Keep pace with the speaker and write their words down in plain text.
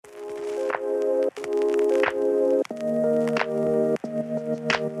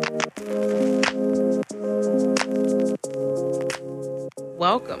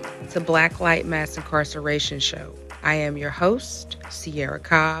Welcome to Blacklight Mass Incarceration Show. I am your host, Sierra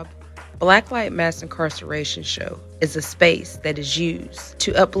Cobb. Blacklight Mass Incarceration Show is a space that is used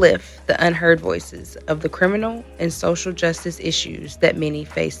to uplift the unheard voices of the criminal and social justice issues that many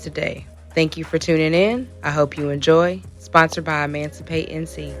face today. Thank you for tuning in. I hope you enjoy. Sponsored by Emancipate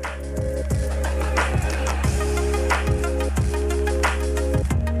NC.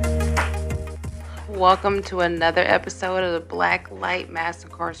 Welcome to another episode of the Blacklight Mass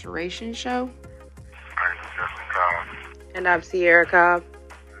Incarceration Show. I'm Justin Cobb. And I'm Sierra Cobb.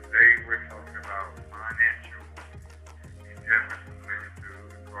 Today we're talking about financial injustice related to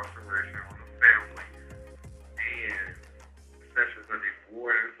incarceration on the family, and especially the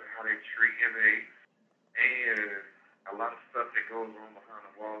wardens and how they treat inmates, and a lot of stuff that goes on behind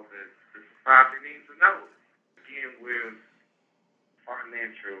the walls that the society needs to know. Again, with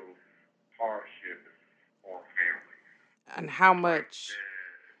financial hardship on families. And how much?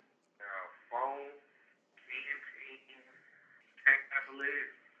 Phone, canteen,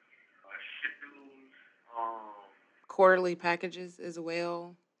 tablets, shoes, quarterly packages as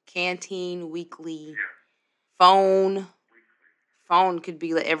well. Canteen, weekly. Yeah. Phone. Weekly. Phone could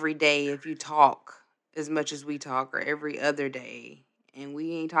be like every day if you talk as much as we talk, or every other day. And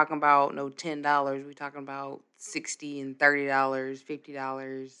we ain't talking about no $10. We talking about $60 and $30,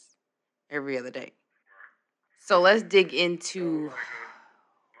 $50 every other day. So let's dig into. I guess we're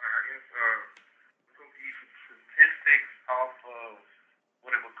going to give you some statistics off of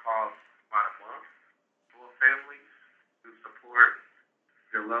what it would cost about a month for a family to support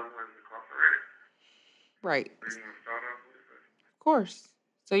their loved ones incarcerated. Right. What do you want to start off with? Of course.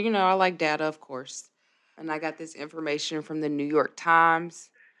 So, I like data, of course. And I got this information from the New York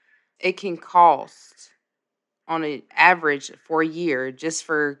Times. It can cost, on an average for a year, just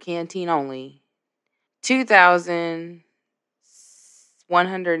for canteen only,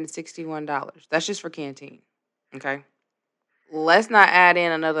 $2,161. That's just for canteen. Okay? Let's not add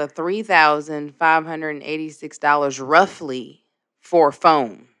in another $3,586 roughly for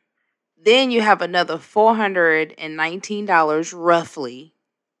phone. Then you have another $419 roughly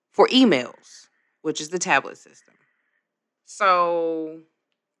for emails, which is the tablet system. So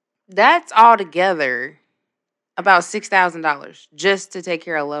that's altogether about $6,000 just to take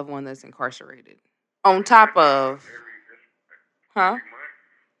care of a loved one that's incarcerated. On top of,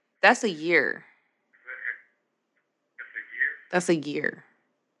 that's a year. That's a year.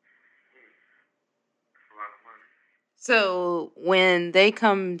 That's a lot of money. So when they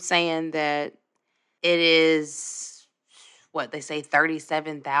come saying that it is, what they say,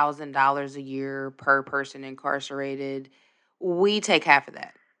 $37,000 a year per person incarcerated, we take half of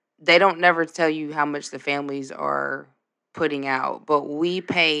that. They don't never tell you how much the families are putting out, but we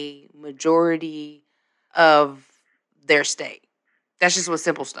pay majority of their stay. That's just with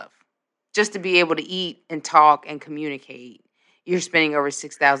simple stuff. Just to be able to eat and talk and communicate, you're spending over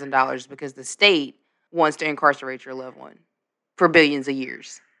 $6,000 because the state wants to incarcerate your loved one for billions of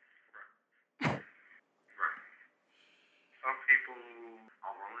years. Right. Some people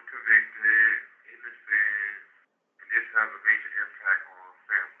are wrongly convicted, innocent, and this has a major impact on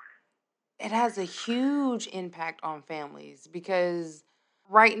families. It has a huge impact on families because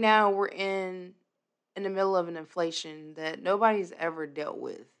right now we're in the middle of an inflation that nobody's ever dealt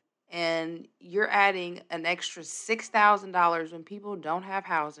with. And you're adding an extra $6,000 when people don't have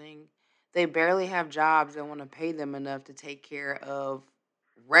housing. They barely have jobs that want to pay them enough to take care of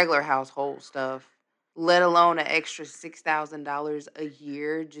regular household stuff, let alone an extra $6,000 a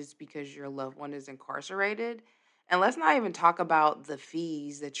year just because your loved one is incarcerated. And let's not even talk about the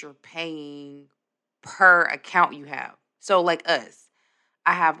fees that you're paying per account you have. So like us,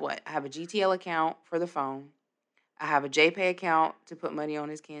 I have what? I have a GTL account for the phone. I have a JPay account to put money on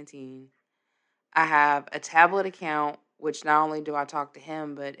his canteen. I have a tablet account, which not only do I talk to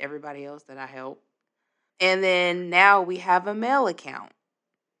him, but everybody else that I help. And then now we have a mail account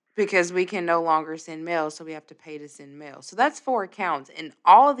because we can no longer send mail, so we have to pay to send mail. So that's 4 accounts, and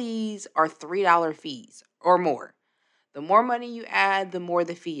all of these are $3 fees or more. The more money you add, the more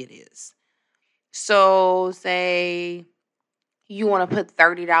the fee it is. So say you want to put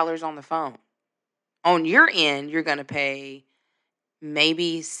 $30 on the phone. On your end, you're going to pay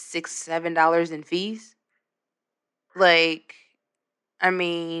maybe $6, $7 in fees. Like, I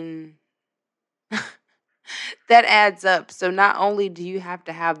mean, that adds up. So not only do you have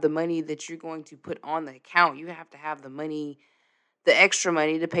to have the money that you're going to put on the account, you have to have the money, the extra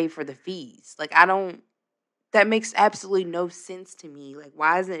money to pay for the fees. Like, that makes absolutely no sense to me. Like,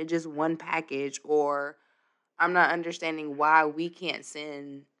 why isn't it just one package? Or I'm not understanding why we can't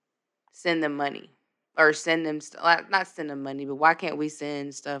send them money. or send them not send them money, but why can't we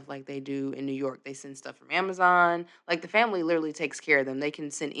send stuff like they do in New York? They send stuff from Amazon. Like the family literally takes care of them. They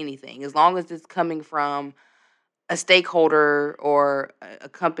can send anything as long as it's coming from a stakeholder or a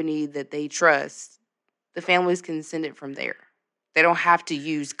company that they trust. The families can send it from there. They don't have to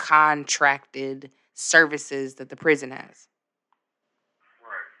use contracted services that the prison has.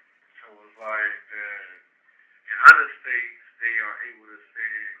 Right. So it's like in other states they are able to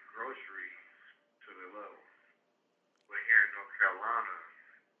send groceries to the level, but here in North Carolina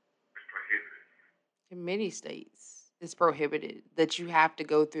it's prohibited. In many states, it's prohibited that you have to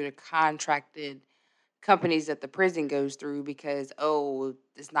go through the contracted companies that the prison goes through because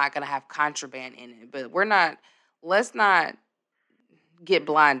it's not going to have contraband in it. But let's not get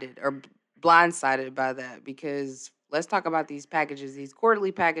blinded or blindsided by that, because let's talk about these packages, these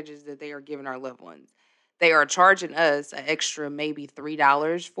quarterly packages that they are giving our loved ones. They are charging us an extra maybe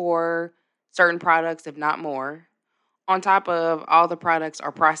 $3 for certain products, if not more. On top of all the products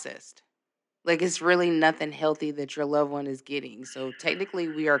are processed. Like it's really nothing healthy that your loved one is getting. So technically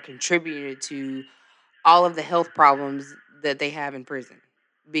we are contributing to all of the health problems that they have in prison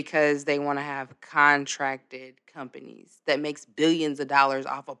because they want to have contracted companies that makes billions of dollars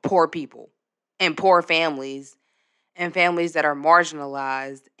off of poor people and poor families and families that are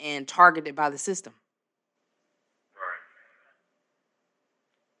marginalized and targeted by the system. Right.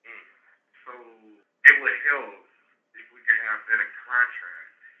 Mm. So it would help if we could have better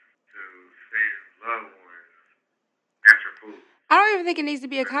contracts to send loved ones natural food I don't even think it needs to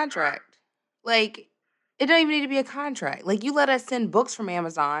be a at a time. contract. Like, it don't even need to be a contract. Like, you let us send books from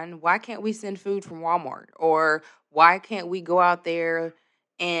Amazon. Why can't we send food from Walmart? Or why can't we go out there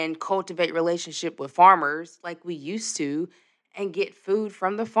and cultivate relationship with farmers like we used to and get food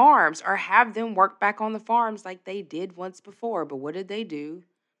from the farms or have them work back on the farms like they did once before? But what did they do?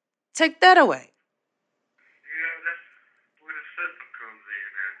 Take that away. Yeah, that's where the system comes in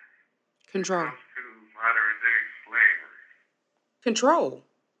at when it Control. comes to modern day slavery. Control. So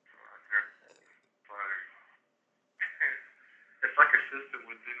I guess like it's like a system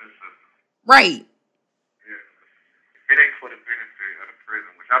within a system. Right. Yeah. It ain't for the benefit of the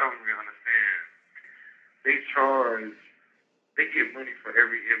prison, which I don't really understand. They charge, they get money for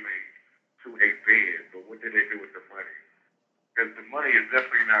every inmate to a bed, but what do they do with the money? Because the money is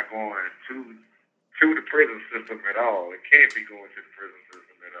definitely not going to the prison system at all. It can't be going to the prison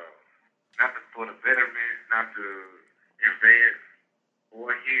system at all. Not for the betterment, not to advance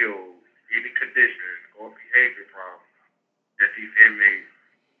or heal any condition or behavior problem that these inmates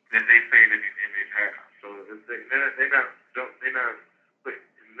that they say that these inmates have. So they're not putting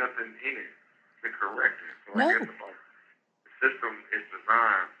nothing in it to correct it. So I guess No. it's like the system is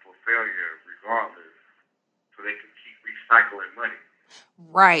designed for failure regardless, so they can keep recycling money.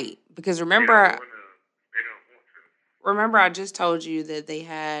 Right. Because They don't remember, wanna. They don't want to. Remember, I just told you that they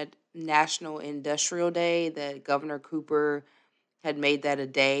had National Industrial Day, that Governor Cooper had made that a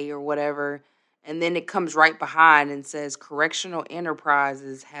day or whatever. And then it comes right behind and says Correctional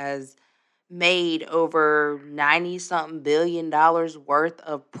Enterprises has made over 90 something $billion worth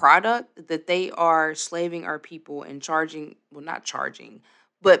of product that they are slaving our people and charging, well, not charging,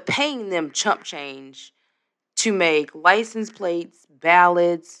 but paying them chump change to make license plates,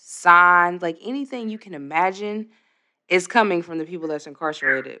 ballots, signs, like anything you can imagine is coming from the people that's Yeah,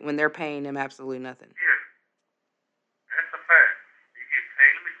 incarcerated when they're paying them absolutely nothing. yeah, that's a fact. You get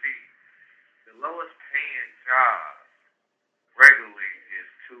paid. Let me see. The lowest paying job regularly is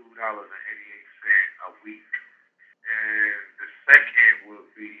 $2.88 a week, and the second would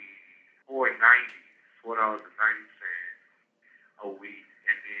be $4.90 a week,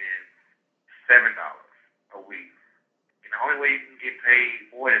 and then $7 a week. And the only way you can get paid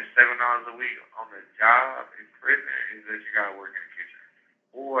more than $7 a week on the job in prison is that you gotta work in the kitchen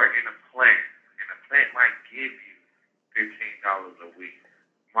or in a plant. And a plant might give you $15 a week.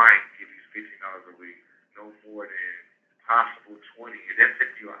 Might give you $15 a week. No more than possible 20. And that's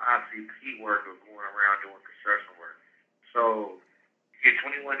if you're an ICP worker going around doing construction work. So you get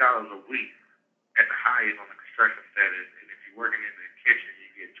 $21 a week at the highest on the construction status. And if you're working in the kitchen,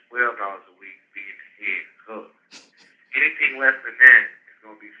 you get $12 a week being the head cook. Anything less than that is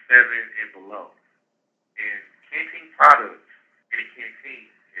going to be seven and below. And canteen products in a canteen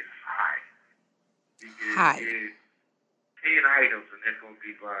is high. You Hi. get 10 items, and that's going to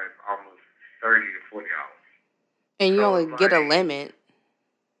be like almost $30 to $40. And you So only it's get a like, limit.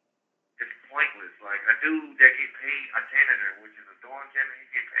 it's pointless. Like a dude that get paid, a janitor, which is a dorm janitor,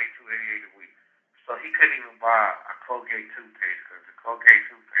 he get paid $288 a week. So he couldn't even buy a Colgate toothpaste because the Colgate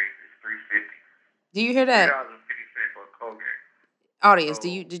toothpaste is $3.50. Do you hear that? $3.50 for a Colgate. Audience, So did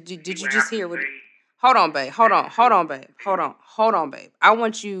he you would just have to hear what save. Hold on, babe. Hold on, babe. Hold on, babe. I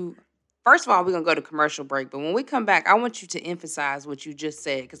want you. First of all, we're gonna go to commercial break, but when we come back, I want you to emphasize what you just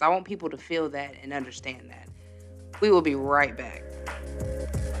said because I want people to feel that and understand that. We will be right back.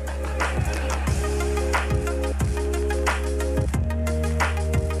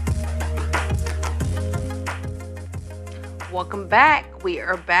 Welcome back. We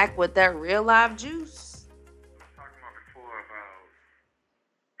are back with that real live juice. We were talking about before about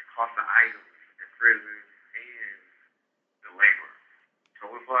the cost of items in prison and the labor.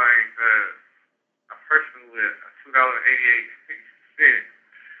 So it's like a person with a $2.88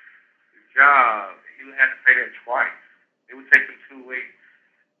 job, he would have to pay that twice. It would take him 2 weeks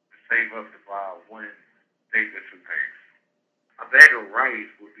to save up to buy one bag of toothpaste. A bag of rice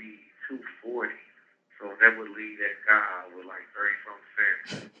would be $2.40. So that would leave that guy with like 30 some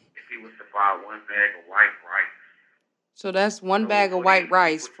cents if he was to buy one bag of white rice. So that's one So bag of for white these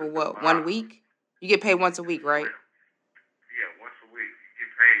rice people for to what? survive, 1 week? You get paid once a week, right? yeah, once a week. You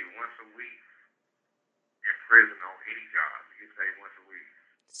get paid once a week in prison on any job. You get paid once a week.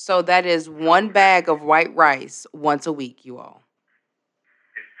 So that is So one bag of white rice once a week, you all.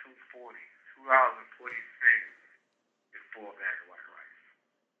 it's $2.40 is for a bag of white rice.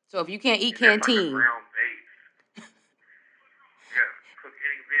 So if you can't eat And that's like a canteen, ground base. Yeah, cook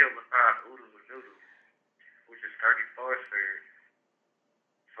any meal besides oodles and noodles, which is 34 cents.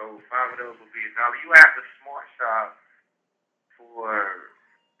 So 5 of those would be $1. You have to smart shop for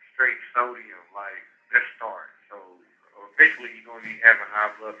straight sodium, like let's start. So eventually you're gonna be having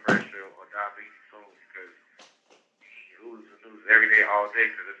high blood pressure or diabetes soon because you eat oodles and noodles every day, all day,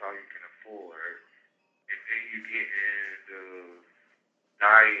 because that's all you can afford. And then you get in the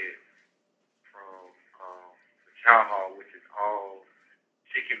diet from the chow hall, which is all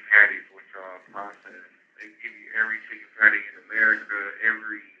chicken patties, which are processed. They give you every chicken patty in America,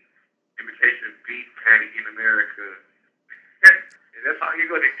 every imitation beef patty in America. And that's all you're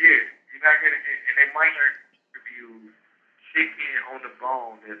going to get. You're not going to get, and they might not give you chicken on the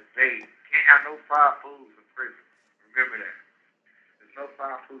bone that's baked. Can't have no fried foods in prison. Remember that. There's no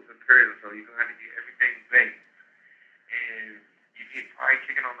fried foods in prison, so you're going to have to get everything baked. And you get fried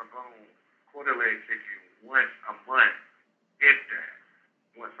chicken on the bone, quarter leg chicken once a month, if that,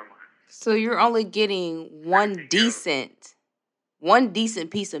 once a month. so you're only getting Everything else, one decent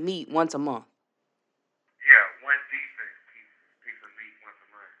piece of meat once a month. yeah, one decent piece of meat once a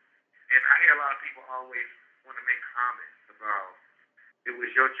month. And I hear a lot of people always want to make comments about it was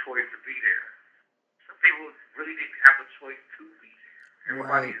your choice to be there. Some people really didn't have a choice to be there.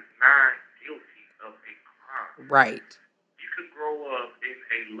 Everybody Right. is not guilty of a crime. Right. You could grow up in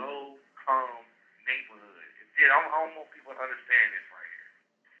a low income neighborhood. I don't want people to understand this right here.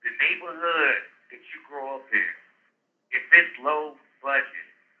 The neighborhood that you grow up in, if it's low budget,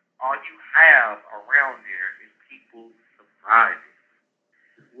 all you have around there is people surviving.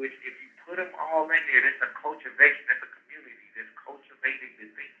 Which, if you put them all in there, that's a cultivation, that's a community that's cultivating the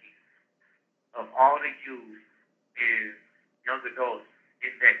thinking of all the youth and young adults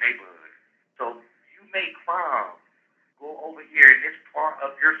in that neighborhood. So you make crime go over here in this part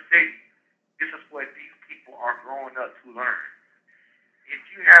of your city. This is what these people are growing up to learn. If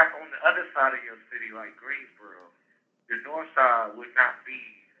you have on the other side of your city, like Greensboro, the north side would not be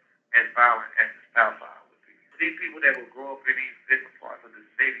as violent as the south side would be. These people that will grow up in these different parts of the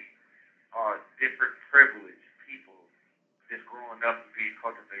city are different privileged people that's growing up and being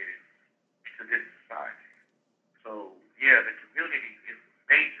cultivated into this society. So yeah, the community is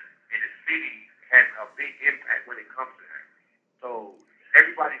major, and the city has a big impact when it comes to that. So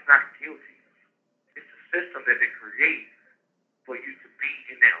everybody's not guilty. It's a system that they create for you to be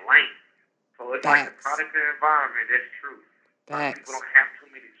in that lane. So it's like the Facts. product of the environment. That's true. A lot of people Facts. don't have too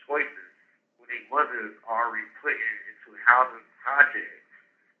many choices when their mothers are already put into housing projects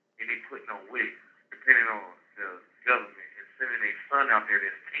and they putting on wigs, depending on the government, and sending their son out there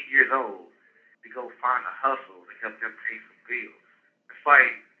that's 10 years old to go find a hustle to help them pay some bills. It's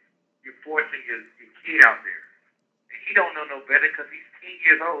like you're forcing your kid out there. And he don't know no better because he's 10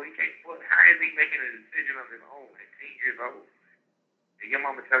 years old. He can't. How is he making a decision of his own at 10 years old? And your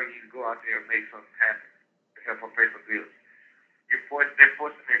mama telling you to go out there and make something happen to help her pay some bills. They're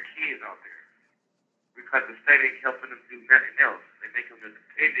forcing their kids out there because the state ain't helping them do nothing else. They make them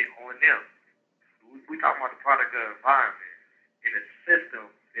dependent on them. We talking about the product of the environment in a system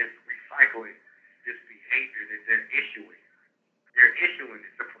that's recycling this behavior that they're issuing. They're issuing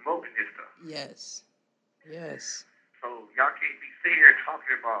it. They're promoting this stuff. Yes. Yes. So y'all can't be sitting here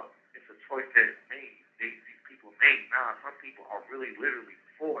talking about it's a choice that's made. These people made. Nah, some people are really literally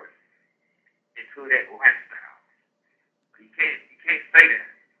forced into that lifestyle. You can't say that.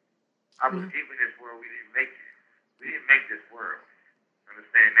 I was No. in this world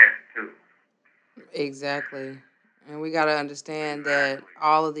Exactly. And we got to understand that Exactly.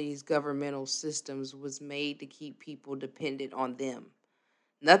 all of these governmental systems was made to keep people dependent on them.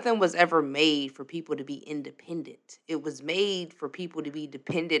 Nothing was ever made for people to be independent. It was made for people to be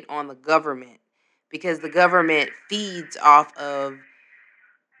dependent on the government because the government feeds off of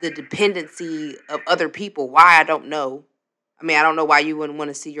the dependency of other people. Why? I don't know. I mean, I don't know why you wouldn't want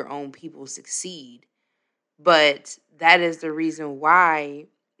to see your own people succeed, but that is the reason why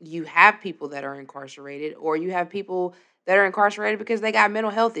you have people that are incarcerated, or you have people that are incarcerated because they got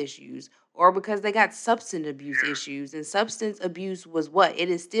mental health issues or because they got substance abuse Yeah. issues. And substance abuse was what? It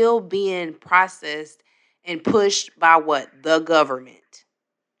is still being processed and pushed by what? The government.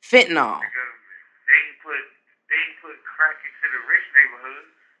 Fentanyl. The government. They ain't put crack into the rich neighborhoods.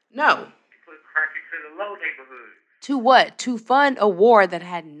 No. They put crack into the low neighborhoods. To what? To fund a war that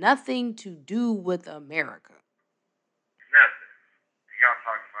had nothing to do with America. Nothing. Y'all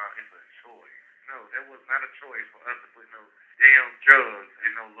talking about it's a choice. No, that was not a choice for us to put no damn drugs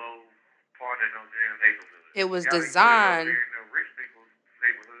in no low part of no damn neighborhood. It was Y'all ain't put it over designed there in the rich people's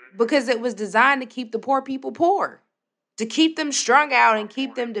neighborhood. because it was designed to keep the poor people poor, to keep them strung out My and keep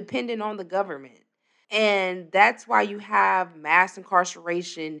point. them dependent on the government. And that's why you have mass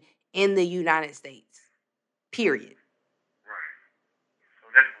incarceration in the United States. Period. Right. So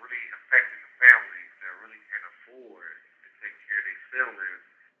that's really affecting the families that really can't afford to take care of their siblings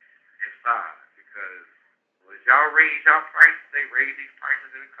inside. Because well, as y'all raise y'all prices, they raise these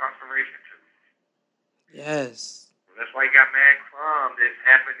prices in incarceration too. Yes. So that's why you got mad crime that's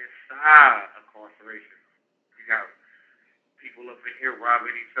happening inside incarceration. You got people up in here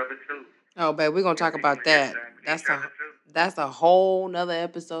robbing each other too. Oh, babe, we're gonna You got talk people about in here that. stabbing each That's other a too. that's a whole nother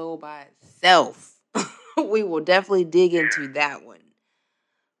episode by itself. We will definitely dig Yeah. into that one.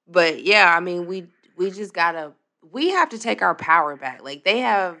 But yeah, I mean, we just gotta we have to take our power back. Like they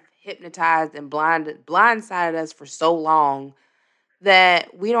have hypnotized and blindsided us for so long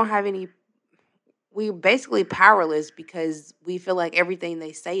that we don't have any. We're basically powerless because we feel like everything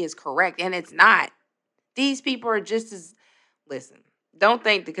they say is correct, and it's not. These people are just as listen. Don't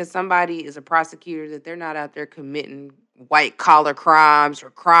think because somebody is a prosecutor that they're not out there committing white collar crimes or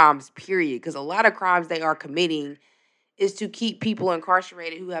crimes. Period. Because a lot of crimes they are committing is to keep people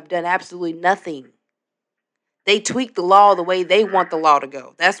incarcerated who have done absolutely nothing. They tweak the law the way they want the law to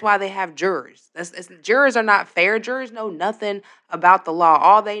go. That's why they have jurors. Jurors are not fair. Jurors know nothing about the law.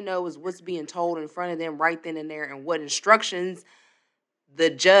 All they know is what's being told in front of them right then and there and what instructions the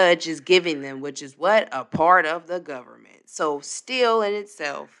judge is giving them, which is what? A part of the government. So still in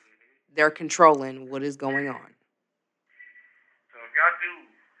itself, they're controlling what is going on. So if y'all do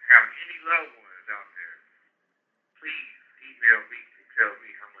have any loved ones out there, please email me and tell me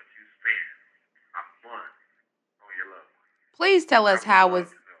how much you spend a month on your loved ones. Please tell I us would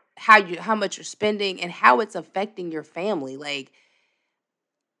love to know. how much you're spending and how it's affecting your family. Like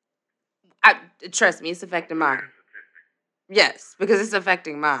I trust me, it's Don't affecting put it in mine. a statistic. Yes, because it's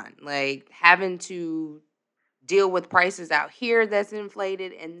affecting mine. Like having to deal with prices out here that's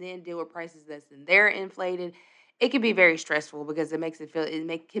inflated and then deal with prices that's in there inflated. It can be very stressful because it makes it feel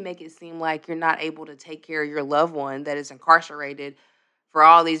can make it seem like you're not able to take care of your loved one that is incarcerated for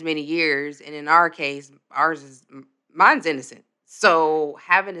all these many years. And in our case, mine's innocent. So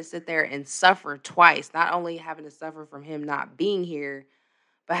having to sit there and suffer twice, not only having to suffer from him not being here,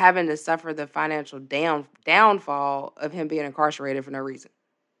 but having to suffer the financial downfall of him being incarcerated for no reason.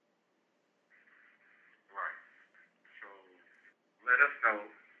 Right. So let us know.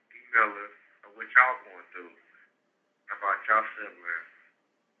 Email us what y'all going through about y'all siblings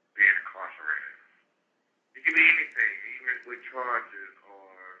being incarcerated. It could be anything, even with charges or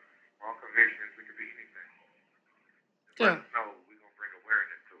wrong convictions. It could be anything. Just let Yeah. us know. We're gonna bring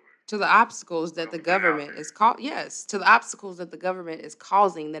awareness to it. To the obstacles We're that the gonna put it out government there. is yes, to the obstacles that the government is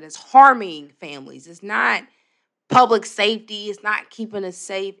causing that is harming families. It's not public safety, it's not keeping us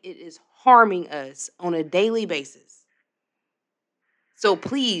safe. It is harming us on a daily basis. So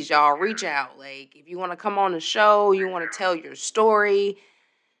please, y'all, Yeah. reach out. Like if you want to come on the show, you Reach want to out. tell your story,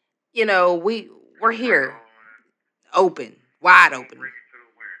 you know, we're We'll bring here, on. open, wide We're gonna open. bring it to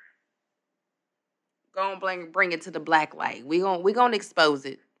awareness. Go and bring it to the black light. We gonna expose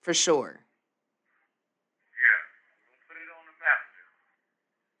it for sure. Yeah. We're gonna put it on the map.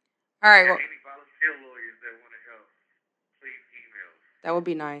 All right, Yeah. well, Any volunteer lawyers that want to help, please email. that would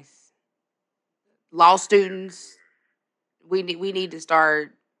be nice. Law Yes, it students, would. we need to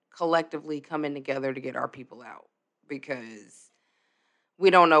start collectively coming together to get our people out because we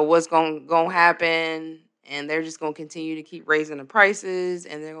don't know what's going to Right. happen, and they're just going to continue to keep raising the prices,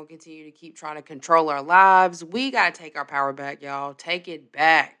 and they're going to continue to keep trying to control our lives. We got to take our power back, y'all. Take it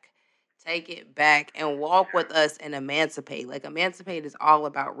back. Take it back and walk with us and emancipate. Like, emancipate is all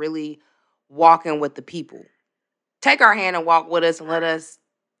about really walking with the people. Take our hand and walk with us and let us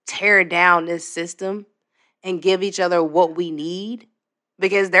tear down this system and give each other what we need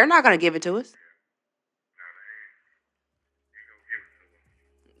because they're not going to give it to us.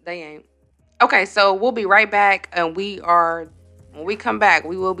 They ain't. Okay, so we'll be right back, and when we come back,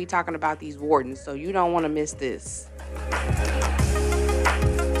 we will be talking about these wardens, so you don't want to miss this.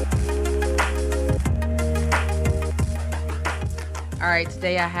 All right,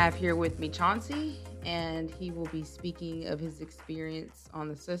 today I have here with me Chauncey, and he will be speaking of his experience on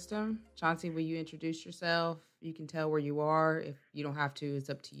the system. Chauncey, will you introduce yourself? You can tell where you are. If you don't have to, it's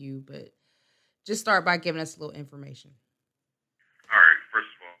up to you, but just start by giving us a little information. All right.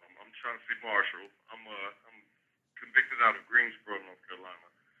 First of all, I'm Chauncey Marshall. I'm convicted out of Greensboro, North Carolina,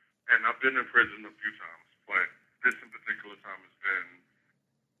 and I've been in prison a few times, but this in particular time has been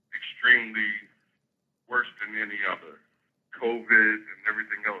extremely worse than any other. COVID and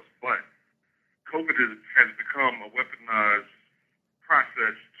everything else, but COVID has become a weaponized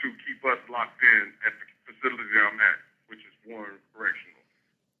process to keep us locked in at the facility I'm at, which is Warren Correctional.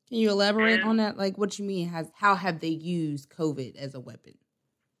 Can you elaborate on that? Like, what you mean? How have they used COVID as a weapon?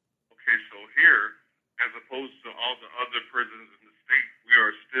 Okay, so here, as opposed to all the other prisons in the state, we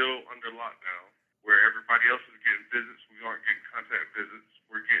are still under lockdown, where everybody else is getting visits. We aren't getting contact visits.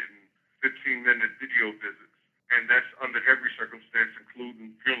 We're getting 15-minute video visits. And that's under every circumstance,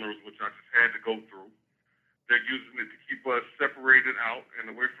 including funerals, which I just had to go through. They're using it to keep us separated out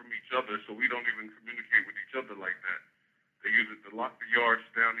and away from each other, so we don't even communicate with each other like that. They use it to lock the yards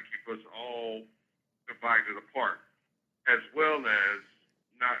down to keep us all divided apart, as well as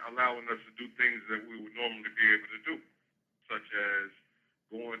not allowing us to do things that we would normally be able to do, such as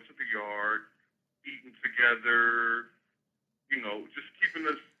going to the yard, eating together, just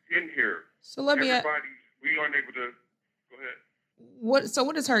keeping us in here. So let me we aren't able to. Go ahead.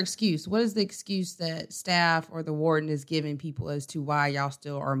 What is her excuse? What is the excuse that staff or the warden is giving people as to why y'all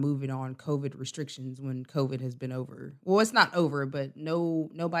still are moving on COVID restrictions when COVID has been over? Well, it's not over, but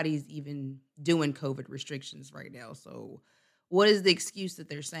nobody's even doing COVID restrictions right now. So what is the excuse that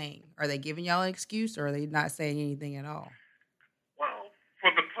they're saying? Are they giving y'all an excuse, or are they not saying anything at all? Well,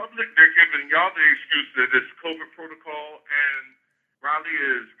 for the public, they're giving y'all the excuse that it's COVID protocol, and Riley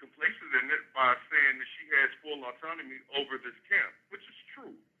is complacent in it by saying that she has full autonomy over this camp, which is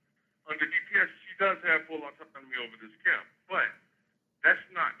true. Under DPS, she does have full autonomy over this camp, but that's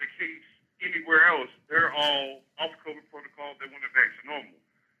not the case anywhere else. They're all off COVID protocol. They want it back to normal.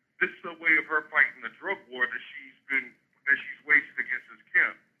 This is a way of her fighting the drug war that she's waged against this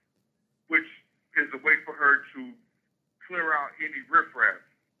camp, which is a way for her to clear out any riffraff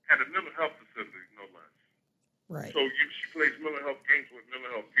at a mental health facility, no less. Right. So she plays mental health games with mental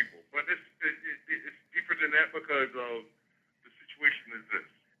health people. But it's deeper than that because of the situation is this.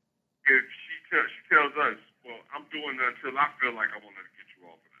 If she tells us, well, I'm doing it until I feel like I want to get you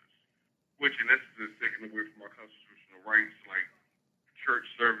off of this, which in essence is taken away from our constitutional rights like church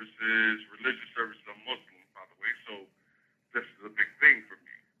services, religious services. I'm Muslim, by the way, so this is a big thing for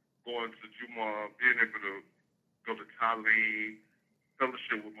me. Going to Jumu'ah, being able to go to Talim,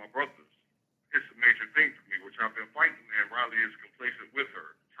 fellowship with my brothers. It's a major thing for me, which I've been fighting, and Riley is complacent with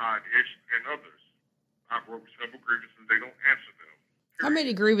her, Todd Ish, and others. I've wrote several grievances. They don't answer them. Period. How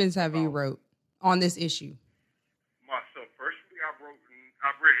many grievances have you wrote on this issue? Myself, personally, I've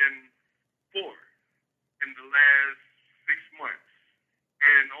written 4 in the last 6 months,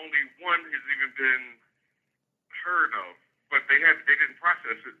 and only one has even been heard of, but they didn't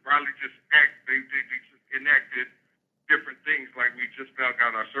process it. Riley just enacted different things, like we just now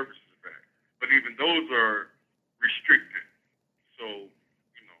got our services back. But even those are restricted. So,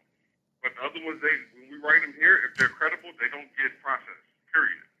 but the other ones, when we write them here, if they're credible, they don't get processed,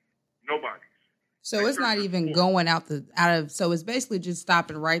 period. Nobody's. So it's not even going so it's basically just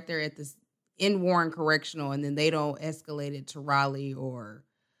stopping right there at this in Warren Correctional, and then they don't escalate it to Raleigh, or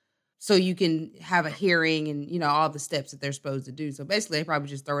so you can have a hearing and, all the steps that they're supposed to do. So basically they probably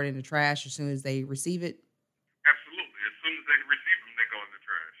just throw it in the trash as soon as they receive it. Absolutely. As soon as they receive them, they go in the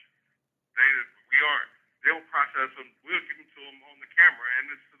trash. They don't process them. We'll give them to them on the camera,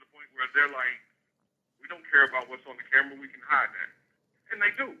 and it's to the point where they're like, we don't care about what's on the camera. We can hide that. And they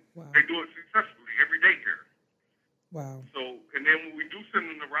do. Wow. They do it successfully every day here. Wow. So, and then when we do send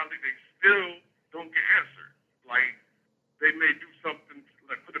them to Raleigh, they still don't get answered. Like, they may do something,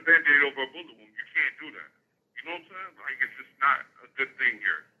 like put a Band-Aid over a bullet wound. You can't do that. You know what I'm saying? Like, it's just not a good thing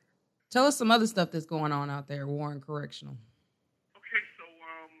here. Tell us some other stuff that's going on out there, Warren Correctional. Okay, so,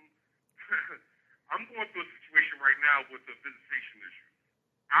 I'm going through a situation right now with a visitation issue.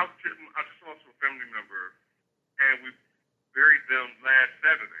 I just lost a family member, and we buried them last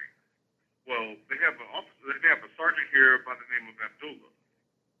Saturday. Well, they have an officer, they have a sergeant here by the name of Abdullah,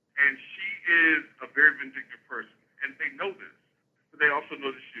 and she is a very vindictive person, and they know this, but they also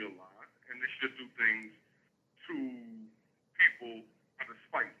know that she'll lie, and that she'll do things to people out of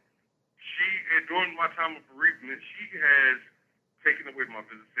spite. She, during my time of bereavement, she has taken away my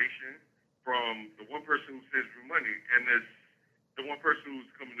visitation from the one person who sends me money, and the one person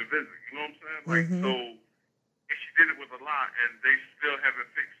who's coming to visit. You know what I'm saying? Like, Mm-hmm. so, and she did it with a lie, and they still haven't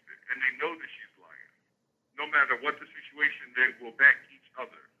fixed it, and they know that she's lying. No matter what the situation, they will back each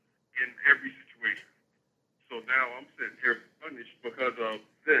other in every situation. So now I'm sitting here punished because of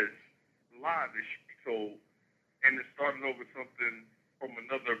this lie that she told, and it started over something from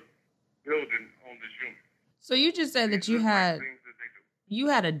another building on this unit. So you just said that These are like things that they do. you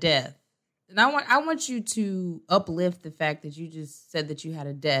had a death. And I want you to uplift the fact that you just said that you had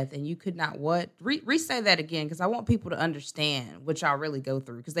a death and you could not what? Re-say that again, because I want people to understand what y'all really go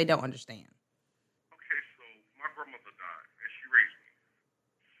through, because they don't understand. Okay, so my grandmother died, and she raised me.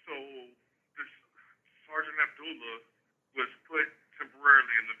 So this Sergeant Abdullah was put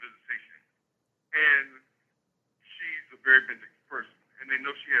temporarily in the visitation, and she's a very vindictive person, and they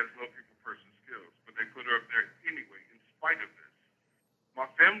know she has no people person skills, but they put her up there anyway, in spite of this. My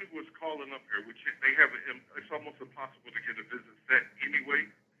family was calling up here, which they have. It's almost impossible to get a visit set anyway.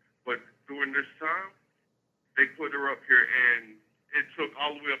 But during this time, they put her up here, and it took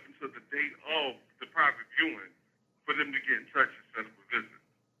all the way up until the date of the private viewing for them to get in touch and set up a visit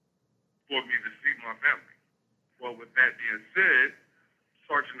for me to see my family. Well, with that being said,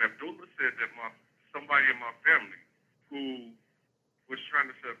 Sergeant Abdullah said that somebody in my family who was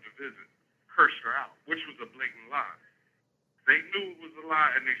trying to set up the visit cursed her out, which was a blatant lie. They knew it was a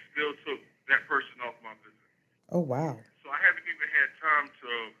lie, and they still took that person off my visit. Oh, wow. So I haven't even had time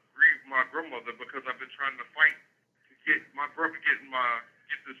to grieve my grandmother because I've been trying to fight to get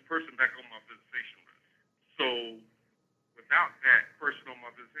get this person back on my visitation list. So without that person on my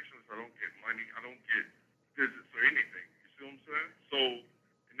visitation list, I don't get money, I don't get visits or anything. You see what I'm saying? So,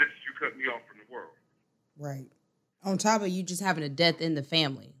 and this is you cut me off from the world. Right. On top of you just having a death in the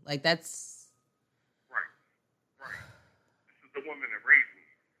family. Like, that's... Right. This is the woman that raised me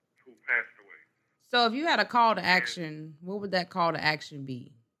who passed away. So if you had a call to action, what would that call to action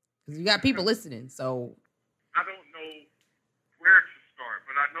be? Because you got people listening, so... I don't know where to start,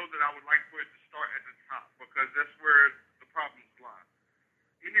 but I know that I would like for it to start at the top because that's where the problems lie.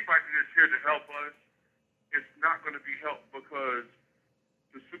 Anybody that's here to help us, it's not going to be helped because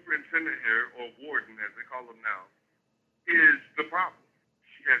the superintendent here, or warden as they call him now, is the problem.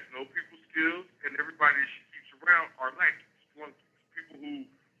 She has no people skills, and everybody she keeps around are lackeys, people who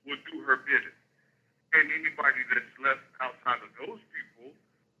will do her bidding. And anybody that's left outside of those people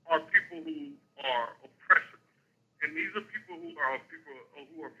are people who are oppressive. And these are people who are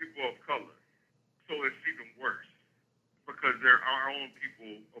people of color. So it's even worse because they're our own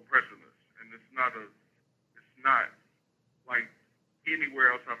people oppressing us. And it's not like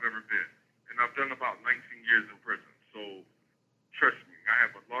anywhere else I've ever been. And I've done about 19 years in prison. So trust me, I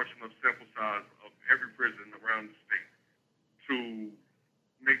have a large enough sample size of every prison around the state to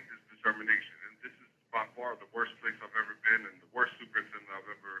make this determination. And this is by far the worst place I've ever been and the worst superintendent I've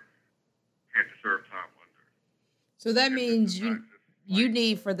ever had to serve time under. So that means you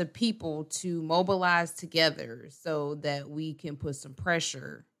need for the people to mobilize together so that we can put some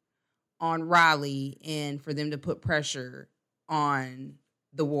pressure on Raleigh and for them to put pressure on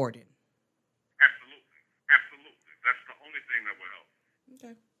the warden. Absolutely. That's the only thing that would help.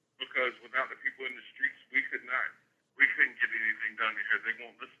 Okay. Because without the people in the streets, we couldn't get anything done here. They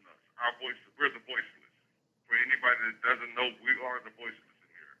won't listen to us. Our voices, we're the voiceless. For anybody that doesn't know, we are the voiceless in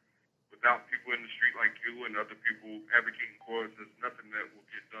here. Without people in the street like you and other people advocating for us, there's nothing that will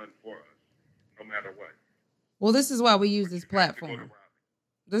get done for us, no matter what. Well, this is why we use this platform.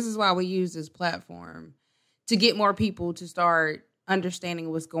 This is why we use this platform to get more people to start understanding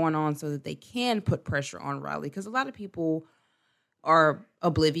what's going on so that they can put pressure on Raleigh. Because a lot of people are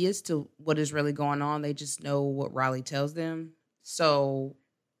oblivious to what is really going on. They just know what Raleigh tells them. So,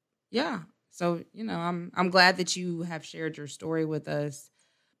 yeah. So, I'm glad that you have shared your story with us.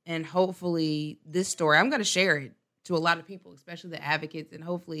 And hopefully this story, I'm going to share it to a lot of people, especially the advocates. And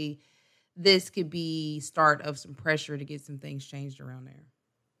hopefully this could be start of some pressure to get some things changed around there.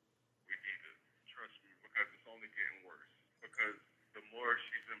 We need it, trust me, because it's only getting worse. Because the more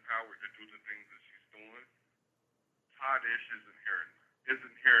she's empowered to do the things that she's doing, Todd Ish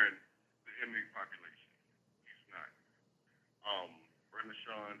isn't hearing the inmate population. He's not. Brenda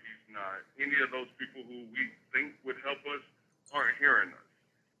Sean, he's not. Any of those people who we think would help us aren't hearing us.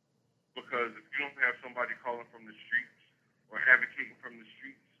 Because if you don't have somebody calling from the streets or advocating from the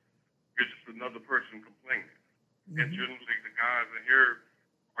streets, you're just another person complaining. And generally, the guys in here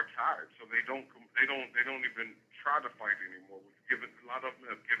are tired, so they don't even try to fight anymore. A lot of them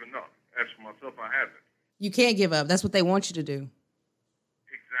have given up. As for myself, I haven't. You can't give up. That's what they want you to do.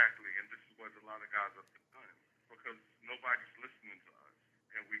 Exactly, and this is what a lot of guys have done because nobody's listening to us,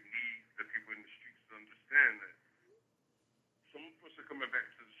 and we need the people in the streets to understand that some of us are coming back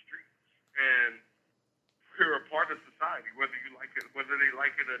to the streets, and we're a part of society, whether you like it, whether they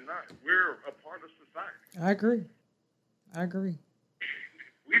like it or not. We're a part of society. I agree.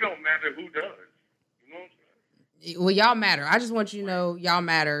 We don't matter who does. You know what I'm saying? Well, y'all matter. I just want you to know y'all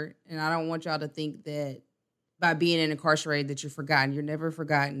matter, and I don't want y'all to think that by being incarcerated that you're forgotten. You're never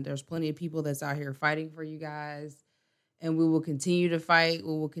forgotten. There's plenty of people that's out here fighting for you guys, and we will continue to fight.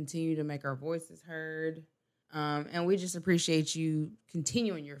 We will continue to make our voices heard, and we just appreciate you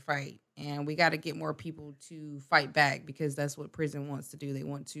continuing your fight. And we got to get more people to fight back because that's what prison wants to do. They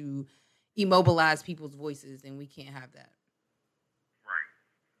want to immobilize people's voices, and we can't have that. Right.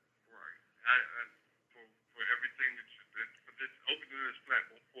 For everything that you did, for this opening this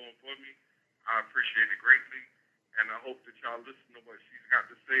platform for me, I appreciate it greatly, and I hope that y'all listen to what she's got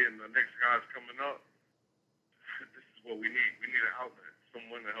to say. And the next guy's coming up. This is what we need. We need an outlet,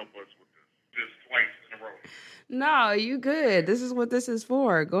 someone to help us with this. Just twice in a row. No, you good. This is what this is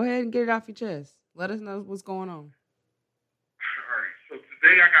for. Go ahead and get it off your chest. Let us know what's going on. All right. So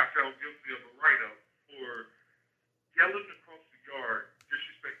today I got found guilty of a write-up for yelling across the yard,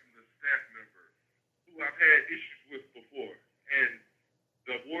 disrespecting the staff member who I've had issues with before. And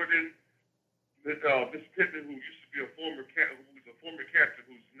the warden, Miss Pittman, who used to be a former captain,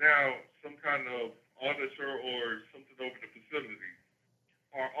 who's now some kind of auditor or something over the facility,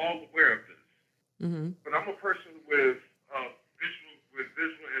 are all aware of this. Mm-hmm. But I'm a person with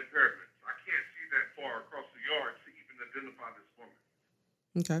visual impairments. I can't see that far across the yard to even identify this woman.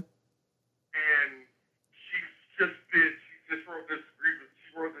 Okay. And she just wrote this grievance.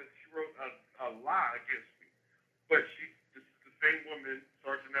 She wrote a lie against me. But this is the same woman,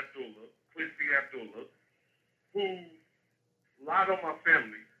 Sergeant Abdullah, Quincy Abdullah, who lied on my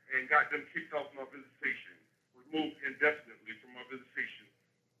family and got them kicked off my visitation, removed indefinitely from my visitation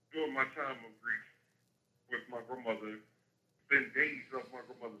during my time of grief with my grandmother, within days of my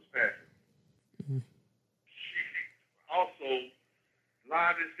grandmother's passing. Mm-hmm. She also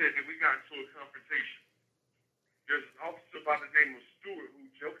lied and said that we got into a confrontation. There's an officer by the name of Stewart who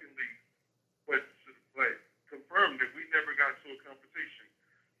jokingly but confirmed that we never got into a confrontation.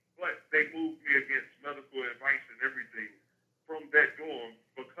 But they moved me against medical advice and everything from that dorm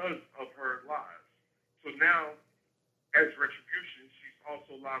because of her lies. So now, as retribution, she's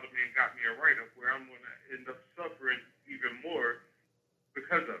also lied to me and got me a write-up where I'm going to end up suffering even more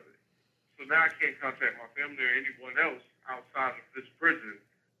because of it. So now I can't contact my family or anyone else outside of this prison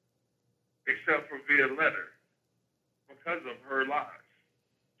except for via letter because of her lies.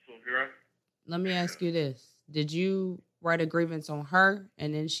 So here I am. Let me ask you this. Did you write a grievance on her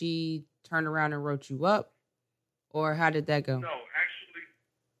and then she turned around and wrote you up? Or how did that go? No, actually,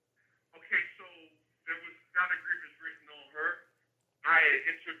 okay, so there was not a grievance written on her.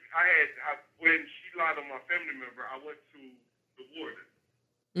 When she lied on my family member, I went to the warden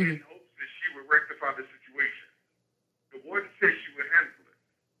in hopes that she would rectify the situation. The warden said she would handle it,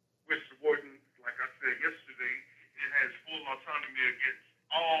 which the warden, like I said yesterday, it has full autonomy against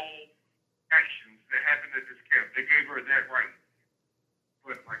all actions that happen at this camp. They gave her that right.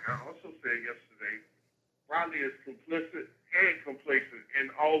 But like I also said yesterday, Riley is complicit and complacent in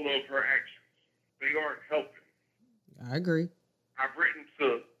all of her actions. They aren't helping. I agree. I've written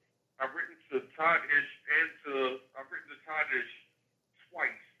to Todd Ish I've written to Todd Ish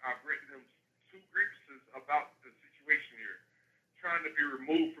twice. I've written him 2 grievances about the situation here, trying to be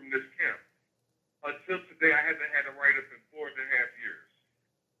removed from this camp. Until today, I haven't had a write-up in 4.5 years.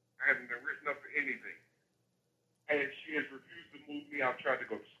 I haven't been written up for anything. And she has refused to move me. I've tried to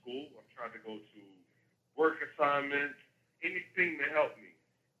go to school. I've tried to go to work assignments, anything to help me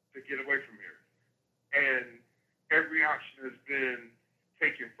to get away from here. And every option has been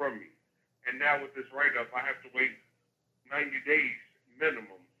taken from me. And now with this write-up, I have to wait 90 days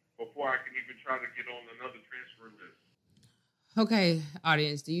minimum before I can even try to get on another transfer list. Okay,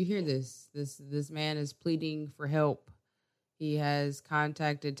 audience, do you hear this? This man is pleading for help. He has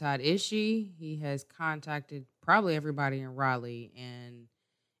contacted Todd Ishii. He has contacted probably everybody in Raleigh, and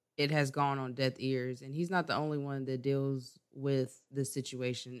it has gone on deaf ears. And he's not the only one that deals with this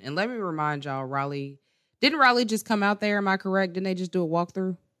situation. And let me remind y'all, didn't Raleigh just come out there? Am I correct? Didn't they just do a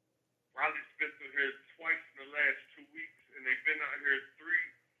walkthrough? Raleigh's been through here twice in the last 2 weeks, and they've been out here 3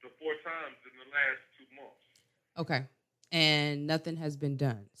 to 4 times in the last 2 months. Okay. And nothing has been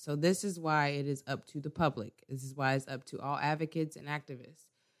done. So this is why it is up to the public. This is why it's up to all advocates and activists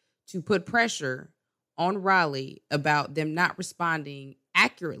to put pressure on Raleigh about them not responding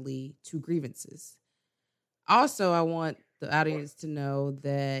accurately to grievances. Also, I want the audience to know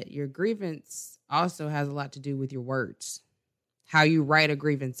that your grievance also has a lot to do with your words, how you write a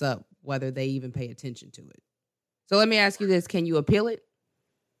grievance up, whether they even pay attention to it. So let me ask you this. Can you appeal it?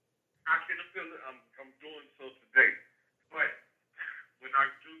 I can appeal it. I'm doing so today. But when I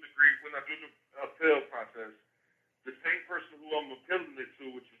do the appeal process, the same person who I'm appealing it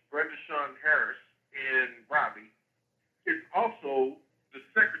to, which is Brenda Sean Harris in Raleigh, is also the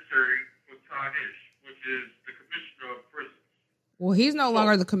secretary for Todd Ish, which is the commissioner of prisons. Well, he's no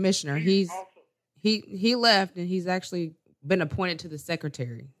longer the commissioner. He left, and he's actually been appointed to the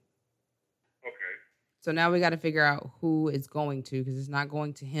secretary. Okay. So now we got to figure out who it's going to, because it's not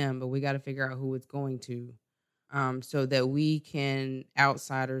going to him, but we got to figure out who it's going to, so that we can,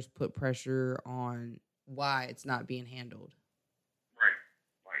 outsiders, put pressure on why it's not being handled. Right.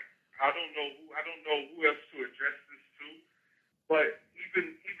 Like, I don't know who else to address this to, but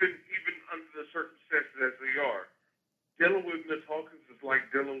even under the circumstances as they are, dealing with Ms. Hawkins is like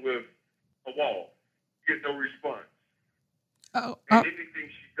dealing with a wall. Get no response. And anything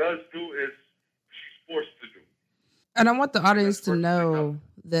she does do is she's forced to do. And I want the audience to know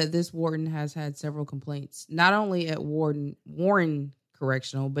that this warden has had several complaints, not only at Warren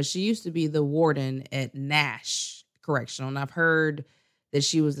Correctional, but she used to be the warden at Nash Correctional. And I've heard that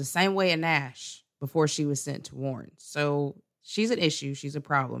she was the same way at Nash before she was sent to Warren. So she's an issue. She's a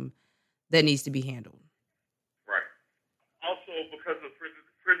problem that needs to be handled. Right. Also, because of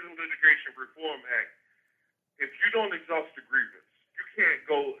Prison Litigation Reform Act, if you don't exhaust the grievance, you can't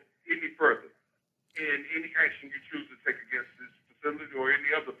go any further in any action you choose to take against this facility or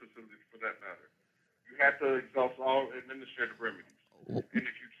any other facility for that matter. You have to exhaust all administrative remedies. And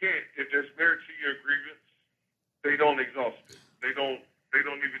if you can't, if there's merit to your grievance, they don't exhaust it. They don't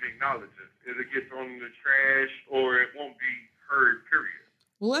even acknowledge it. It'll get thrown in the trash or it won't be heard, period.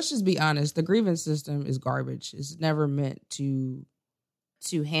 Well, let's just be honest. The grievance system is garbage. It's never meant to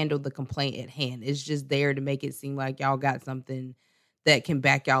handle the complaint at hand. It's just there to make it seem like y'all got something that can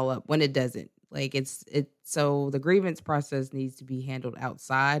back y'all up when it doesn't. Like so the grievance process needs to be handled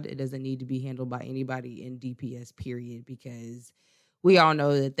outside. It doesn't need to be handled by anybody in DPS, period, because we all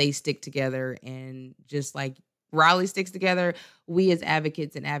know that they stick together, and just like Raleigh sticks together, we as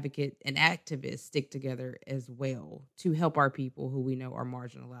advocates and activists stick together as well to help our people who we know are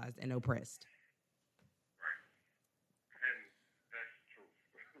marginalized and oppressed.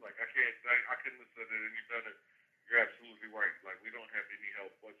 I couldn't have said it any better. You're absolutely right. Like, we don't have any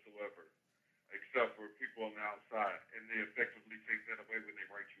help whatsoever, except for people on the outside, and they effectively take that away when they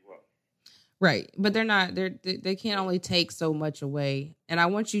write you up. Right, but they can't only take so much away. And I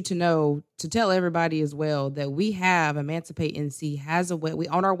want you to know, to tell everybody as well, that we have Emancipate NC has we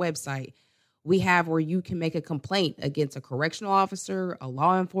on our website. We have where you can make a complaint against a correctional officer, a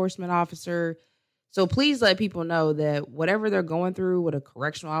law enforcement officer. So please let people know that whatever they're going through with a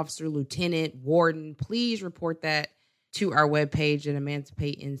correctional officer, lieutenant, warden, please report that to our webpage at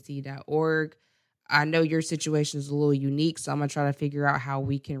emancipatenc.org. I know your situation is a little unique, so I'm going to try to figure out how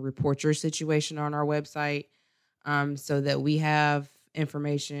we can report your situation on our website, so that we have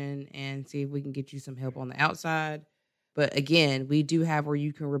information and see if we can get you some help on the outside. But again, we do have where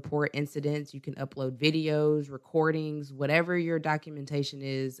you can report incidents. You can upload videos, recordings, whatever your documentation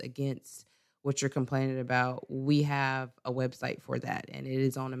is against what you're complaining about. We have a website for that, and it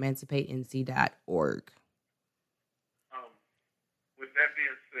is on emancipatenc.org. With that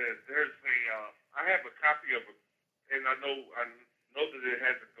being said, I have a copy of and I know that it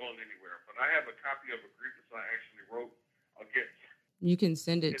hasn't gone anywhere, but I have a copy of a grievance I actually wrote against. You can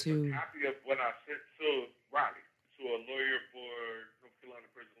send it it's to. a copy of what I sent to Riley, to a lawyer for North Carolina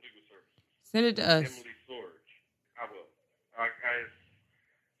Prison Legal Services. Send it to us. Emily Storage. I will.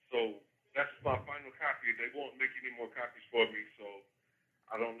 So that's my final copy. They won't make any more copies for me, so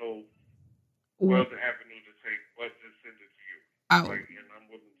I don't know what other avenue to take, but just send it to you. And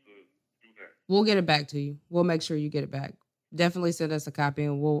I'm willing to do that. We'll get it back to you. We'll make sure you get it back. Definitely send us a copy,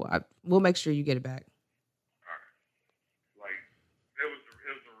 and we'll make sure you get it back. All right. Like, it was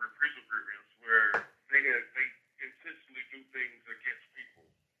a reprisal grievance where they intentionally do things against people.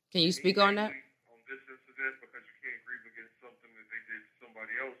 Can you speak on that? On this incident, because you can't grieve against something that they did to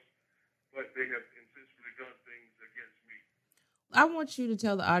somebody else, but they have intentionally done things against me. I want you to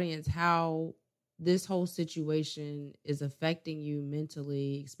tell the audience how this whole situation is affecting you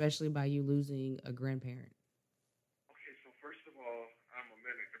mentally, especially by you losing a grandparent. Okay, so first of all, I'm a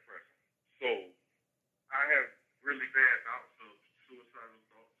manic depressive. really bad bouts of suicidal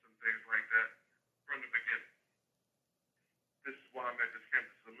thoughts and things like that from the beginning. This is why I'm at this camp.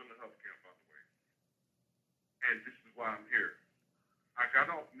 This is a mental health camp, by the way. And this is why I'm here. I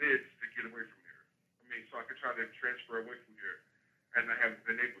got off meds to get away from here. I mean, so I could try to transfer away from here. And I haven't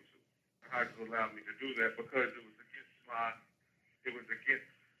been able to. God has allowed me to do that because it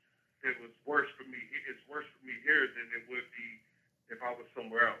was worse for me. It's worse for me here than it would be if I was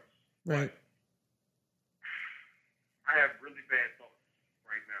somewhere else. Right. But I have really bad thoughts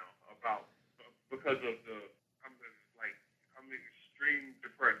right now because of I'm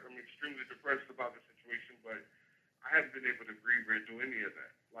extremely depressed about the situation, but I haven't been able to breathe or do any of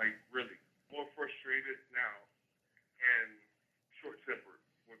that. Like, really. More frustrated now and short-tempered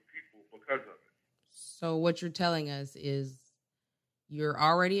with people because of it. So what you're telling us is you're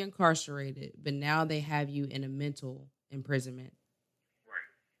already incarcerated, but now they have you in a mental imprisonment.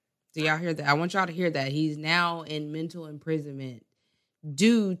 Right. Do y'all hear that? I want y'all to hear that. He's now in mental imprisonment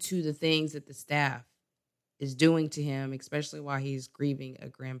due to the things that the staff is doing to him, especially while he's grieving a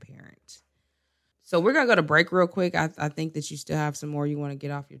grandparent. So we're going to go to break real quick. I think that you still have some more you want to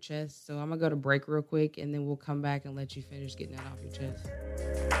get off your chest. So I'm going to go to break real quick, and then we'll come back and let you finish getting that off your chest.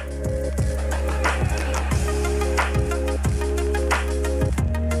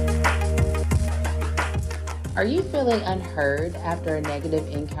 Are you feeling unheard after a negative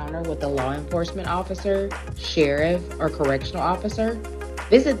encounter with a law enforcement officer, sheriff, or correctional officer?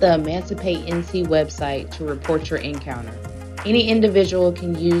 Visit the Emancipate NC website to report your encounter. Any individual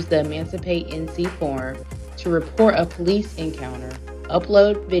can use the Emancipate NC form to report a police encounter,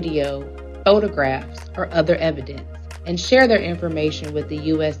 upload video, photographs, or other evidence, and share their information with the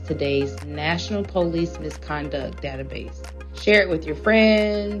U.S. Today's National Police Misconduct Database. Share it with your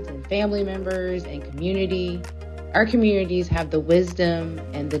friends and family members and community. Our communities have the wisdom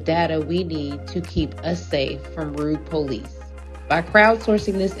and the data we need to keep us safe from rude police. By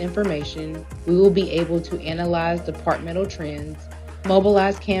crowdsourcing this information, we will be able to analyze departmental trends,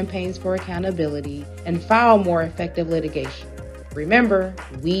 mobilize campaigns for accountability, and file more effective litigation. Remember,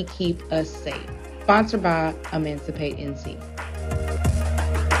 we keep us safe. Sponsored by Emancipate NC.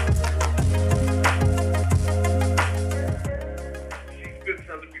 She's been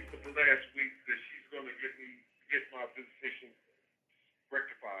telling me for the last week that she's going to get my visitation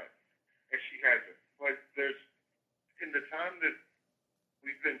rectified, and she hasn't. But in the time that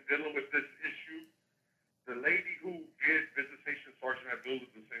we've been dealing with this issue, the lady who did visitation, Sergeant Abdul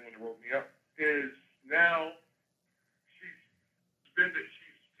is the same one that wrote me up, is now she's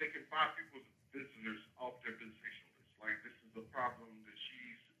taken 5 people's visitors off their visitation list. Like, this is a problem that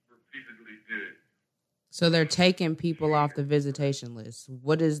she's repeatedly did. So they're taking people off the visitation list.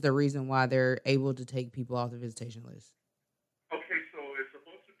 What is the reason why they're able to take people off the visitation list? Okay, so it's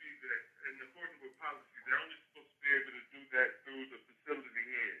supposed to be that, and according with policy, they're only supposed to be able to do that through the facility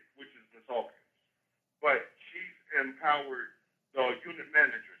head, which is Ms. Hawkins. But she's empowered the unit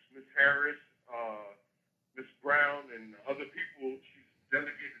managers, Ms. Harris, Ms. Brown, and other people. She's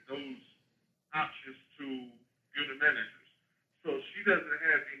delegated those options to unit managers. So she doesn't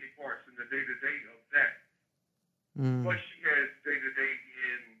have any parts in the day-to-day of that. But she has day-to-day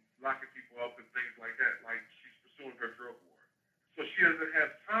in locking people up and things like that. Like, she's pursuing her drug war. So she doesn't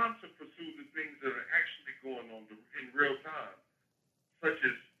have time to pursue the things that are actually going on in real time, such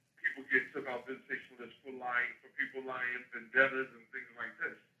as people get took off visitation lists for people lying, vendettas, and things like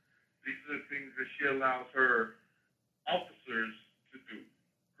this. These are the things that she allows her officers to do,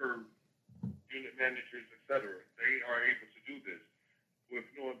 her unit managers, etc. They are able to do this with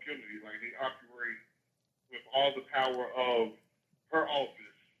no impunity. Like, they operate with all the power of her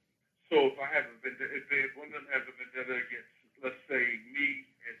office. So if one of them has a vendetta against, let's say, me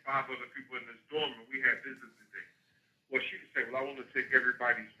and 5 other people in this dorm, and we had business today, well, she can say, well, I want to take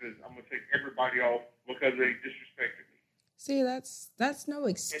everybody's business. I'm going to take everybody off because they disrespected me. See, that's no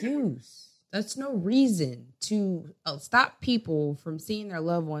excuse. That's no reason to stop people from seeing their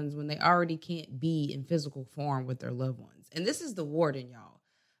loved ones when they already can't be in physical form with their loved ones. And this is the warden, y'all.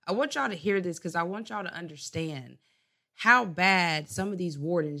 I want y'all to hear this because I want y'all to understand how bad some of these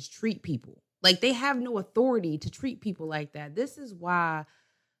wardens treat people. Like, they have no authority to treat people like that. This is why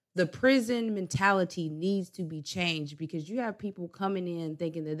the prison mentality needs to be changed, because you have people coming in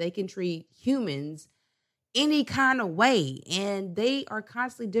thinking that they can treat humans any kind of way, and they are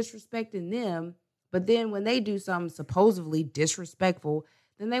constantly disrespecting them. But then when they do something supposedly disrespectful,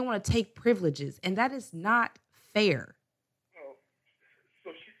 then they want to take privileges, and that is not fair.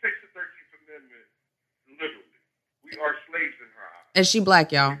 So she takes the 13th Amendment literally. We are slaves in her eyes. And she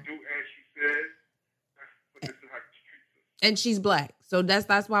black, y'all. We do as she says, but this is how she treats us. And she's black. So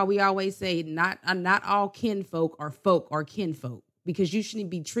that's why we always say not all kinfolk are kinfolk, because you shouldn't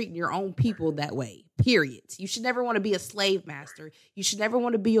be treating your own people that way. Period. You should never want to be a slave master. You should never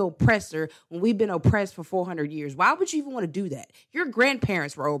want to be an oppressor when we've been oppressed for 400 years. Why would you even want to do that? Your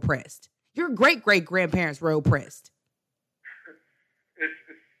grandparents were oppressed. Your great great grandparents were oppressed.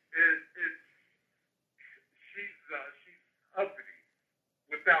 She's uppity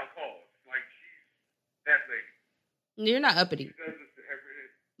without cause. Like she's that lady. You're not uppity. She does this to every.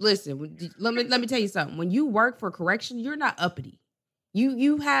 Listen, let me tell you something. When you work for correction, you're not uppity.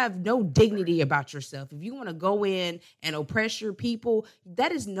 You have no dignity about yourself. If you want to go in and oppress your people,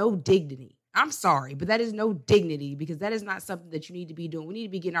 that is no dignity. I'm sorry, but that is no dignity, because that is not something that you need to be doing. We need to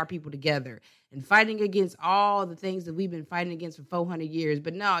be getting our people together and fighting against all the things that we've been fighting against for 400 years.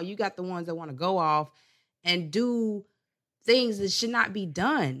 But no, you got the ones that want to go off and do things that should not be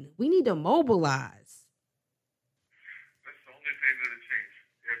done. We need to mobilize. That's the only thing that'll change.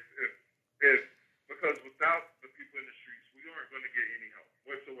 If because without the people in the streets, we aren't going to get any help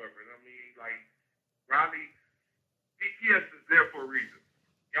whatsoever. I mean, like Riley, DPS is there for a reason.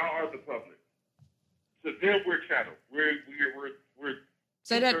 Y'all are the public. To them, we're chattel. We're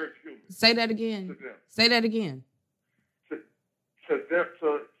Say that. human. Say that again. To them. Say that again. To them,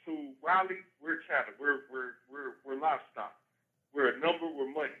 to Riley, we're chattel. We're livestock. We're a number.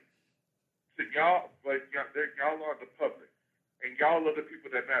 We're money. To y'all, but y'all are the public, and y'all are the people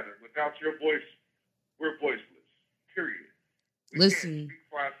that matter. Without your voice, we're voiceless. Period. We Listen. can't speak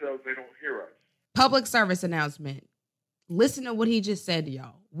for ourselves. They don't hear us. Public service announcement. Listen to what he just said to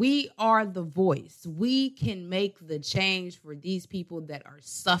y'all. We are the voice. We can make the change for these people that are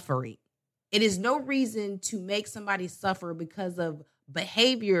suffering. It is no reason to make somebody suffer because of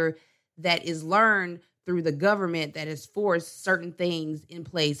behavior that is learned through the government that has forced certain things in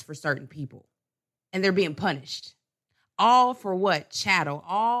place for certain people. And they're being punished. All for what? Chattel.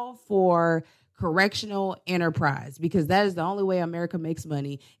 All for correctional enterprise. Because that is the only way America makes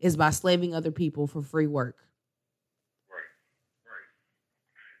money, is by slaving other people for free work.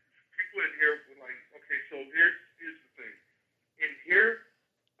 So here's the thing. In here,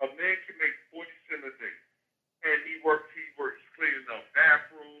 a man can make 40 cents a day, and he works cleaning up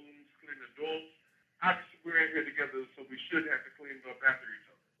bathrooms, cleaning doors. Obviously, we're in here together, so we should have to clean up after each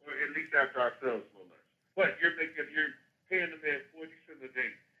other, or at least after ourselves, no less. But you're paying the man 40 cents a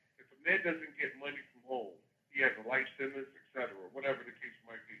day. If a man doesn't get money from home, he has a life sentence, etc., whatever the case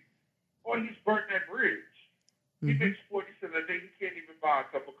might be, or he's burnt that bridge. He makes 40 cents a day. He can't even buy a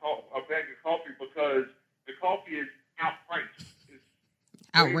bag of coffee because the coffee is outpriced. It's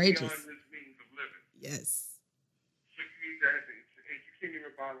outrageous. Beyond his means of living. Yes. So you need that, and you can't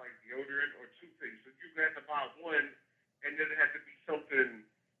even buy like deodorant or toothpaste. So you had to buy one, and then it had to be something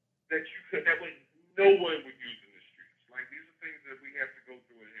that no one would use in the streets. Like these are things that we have to go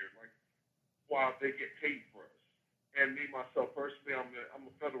through in here. Like while they get paid for us, and me myself personally, I'm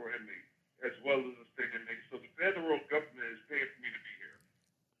a federal inmate as well as a state inmate. So the federal government is paying for me to be here.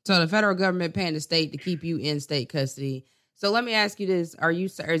 So the federal government paying the state to keep you in state custody. So let me ask you this.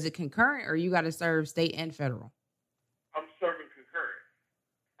 Is it concurrent, or you got to serve state and federal? I'm serving concurrent.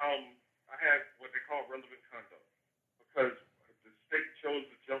 I have what they call relevant conduct because the state chose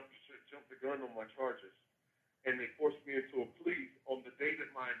to jump the gun on my charges, and they forced me into a plea on the day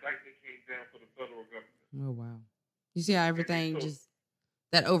that my indictment came down for the federal government. Oh, wow. You see how everything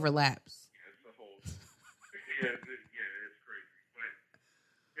that overlaps. Yeah, it's crazy. But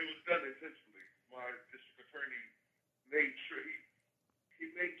it was done intentionally. My district attorney made sure he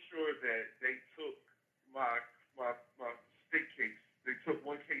made sure that they took my state case. They took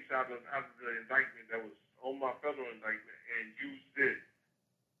one case out of the indictment that was on my federal indictment and used it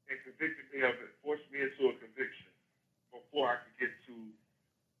and convicted me of it, forced me into a conviction before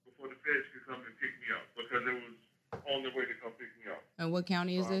the feds could come and pick me up because it was on their way to come pick me up. And what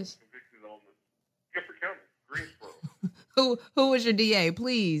county is this? Convicted on the Gifford County. Greensboro. Who was your DA?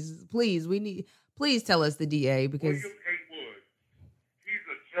 Please, please tell us the DA because William A. Wood. He's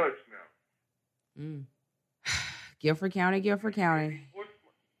a judge now. Guilford County. He forced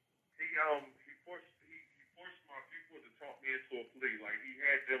my people to talk me into a plea. Like he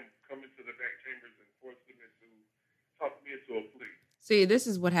had them come into the back chambers and forced them to talk me into a plea. See, this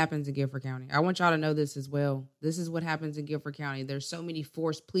is what happens in Guilford County. I want y'all to know this as well. This is what happens in Guilford County. There's so many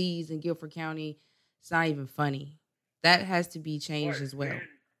forced pleas in Guilford County. It's not even funny. That has to be changed as well. I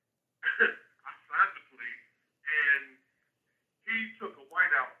signed the plea, and he took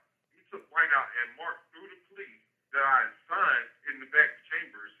whiteout and marked through the plea that I had signed in the back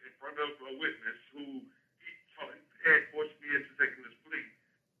chambers in front of a witness who he had forced me into taking this plea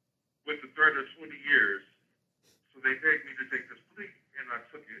with the threat of 20 years. So they begged me to take this plea.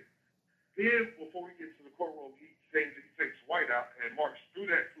 march through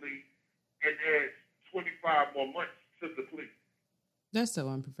that plea and add 25 more months to the plea. That's so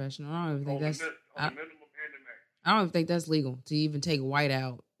unprofessional. I don't even think On that's. the minimum and the max. I don't even think that's legal to even take white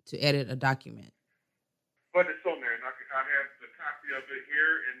out to edit a document. But it's on there, and I have the copy of it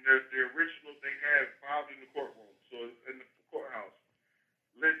here, and the original they have filed in the courtroom, so it's in the courthouse.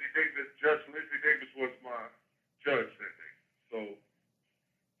 Judge Lindsay Davis was my judge that day. So,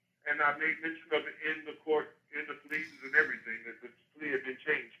 and I made mention of it in the court, in the pleas and everything, that the plea had been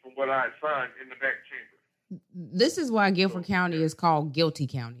changed from what I had signed in the back chamber. This is why Guilford County is called Guilty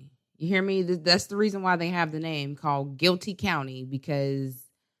County. You hear me? That's the reason why they have the name called Guilty County, because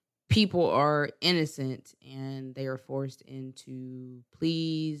people are innocent and they are forced into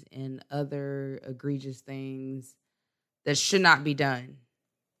pleas and other egregious things that should not be done.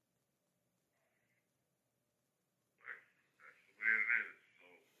 That's the way it is. So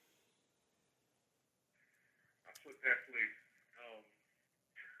I took that plea,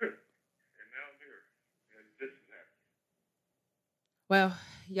 and now I'm here, and this is happening. Well,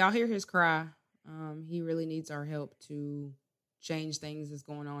 y'all hear his cry. He really needs our help to change things that's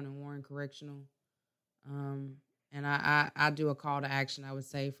going on in Warren Correctional. And I do a call to action, I would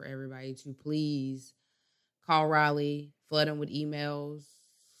say, for everybody to please call Riley, flood him with emails,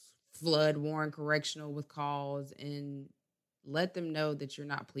 flood Warren Correctional with calls, and let them know that you're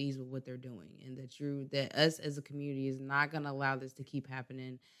not pleased with what they're doing, and that us as a community is not going to allow this to keep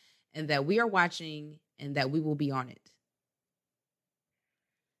happening, and that we are watching and that we will be on it.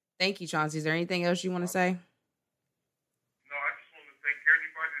 Thank you, Chauncey. Is there anything else you want to say? No, I just want to thank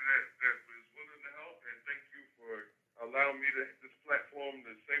everybody that was willing to help, and thank you for allowing me this platform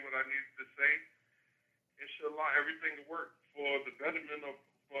to say what I needed to say. Inshallah, everything to work for the betterment of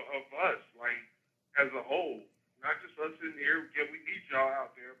us, like as a whole, not just us in here. Yeah, we need y'all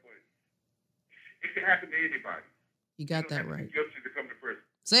out there, but it can happen to anybody. You got that right. Guilty to come to prison.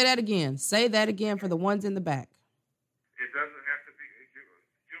 Say that again. Say that again for the ones in the back. It doesn't have to be.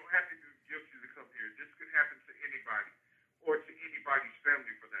 You don't have to be guilty to come here. This could happen to anybody, or to anybody's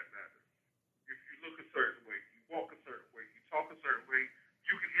family for that matter. If you look a certain way, you walk a certain way, you talk a certain way,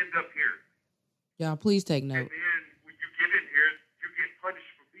 you can end up here. Y'all, please take note. And then when you get in here, you get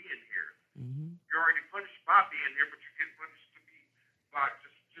punished for being here. Mm-hmm. You're already punished by being here, but you get punished by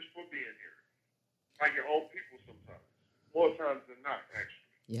just for being here. By your own people sometimes. More times than not, actually.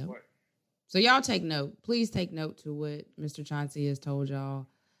 Yeah. But so y'all take note. Please take note to what Mr. Chauncey has told y'all.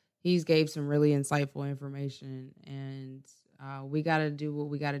 He's gave some really insightful information, and we got to do what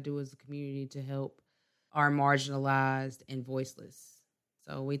we got to do as a community to help our marginalized and voiceless.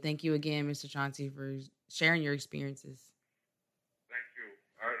 So we thank you again, Mr. Chauncey, for sharing your experiences. Thank you.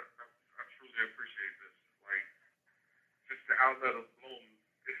 I truly appreciate this. Like, just the outlet of bloom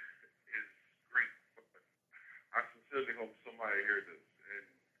is great. I sincerely hope somebody hears this, and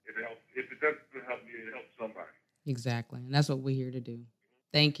it helps. If it doesn't help me, it helps somebody. Exactly, and that's what we're here to do.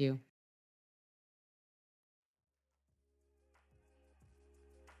 Thank you.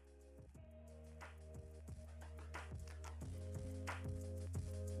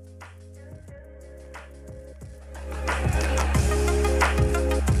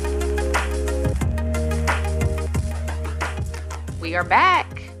 We are back.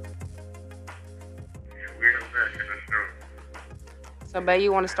 Yeah, we are back in the show. So, Bay,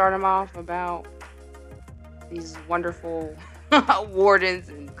 you want to start them off about these wonderful wardens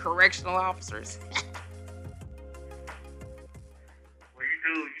and correctional officers? Well,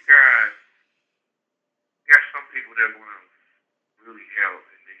 you got some people that want to really help,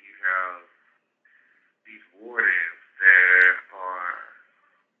 and then you have these wardens that are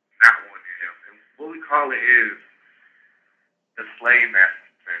not wanting to help. And what we call it is the slave master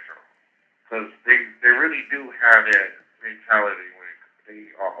syndrome, because they really do have that mentality when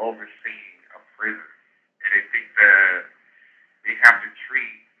they are overseeing a prison, and they think that they have to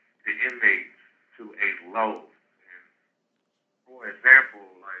treat the inmates to a low. And for example,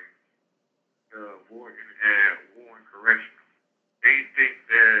 like the warden at Warren Correctional, they think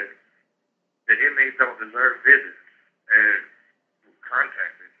that the inmates don't deserve visits and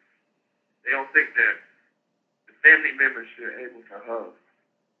contact visits. They don't think that the family members should be able to hug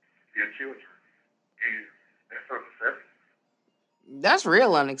their children, and that's unacceptable. That's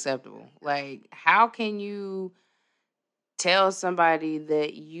real unacceptable. Like, how can you tell somebody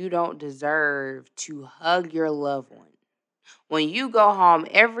that you don't deserve to hug your loved one when you go home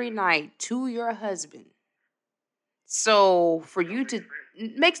every night to your husband? So for you to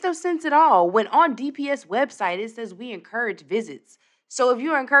makes no sense at all. When on DPS website it says we encourage visits. So if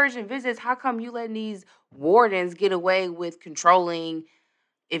you're encouraging visits, how come you letting these wardens get away with controlling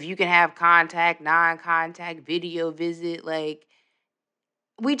if you can have contact, non-contact, video visit? Like,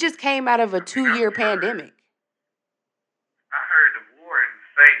 We just came out of a I mean, 2-year pandemic. I heard the wardens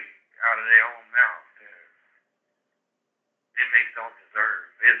say out of their own mouth that inmates don't deserve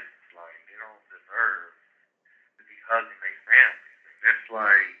visits. Like, they don't deserve to be hugging their families. And that's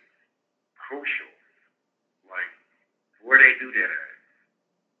like crucial. Like, where they do that at.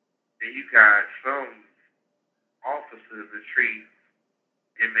 Then you got some officers that treat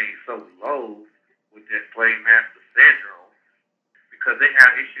inmates so low with that slave master syndrome because they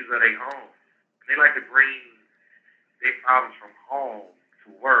have issues of their own. And they like to bring their problems from home to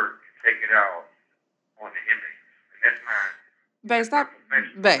work and take it out on the inmates. And Babe, that's not stop.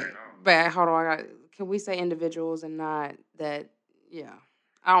 professional Babe, at all. babe, hold on. Can we say individuals and not that? Yeah.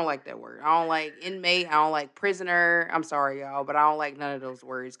 I don't like that word. I don't like inmate. I don't like prisoner. I'm sorry, y'all, but I don't like none of those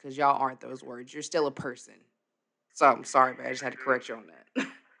words because y'all aren't those words. You're still a person. So I'm sorry, babe. I just had to correct you on that.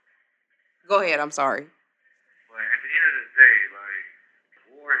 Go ahead. I'm sorry. But at the end of the day, like,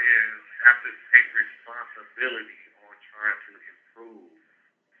 warriors have to take responsibility on trying to improve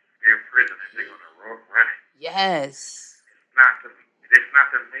their prison if they're gonna run it. Yes. It's not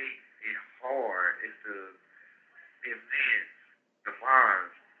to make it hard. It's to advance the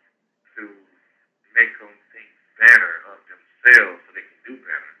minds to make them think better of themselves so they can do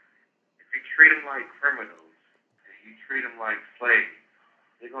better. If you treat them like criminals and you treat them like slaves,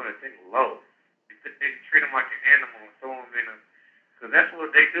 they're gonna think low. If you treat them like an animal and throw them in a, because that's what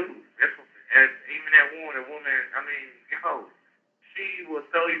they do. That's what, and even that woman. I mean, she will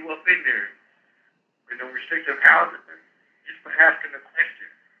throw you up in there in the restrictive housing just for asking a question.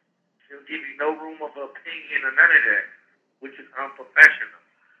 She'll give you no room of opinion or none of that, which is unprofessional.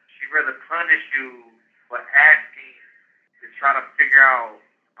 She'd rather punish you for asking to try to figure out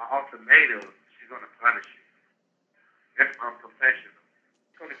an ultimatum. She's going to punish you. That's unprofessional.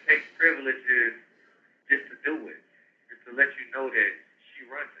 It's going to take privileges just to do it, just to let you know that she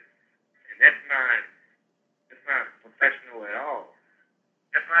runs it. And that's not professional at all.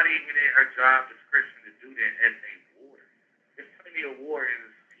 That's not even in her job description to do that as a warden. There's plenty of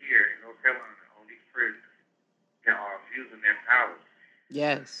wardens here in North Carolina on these prisons that are abusing their powers.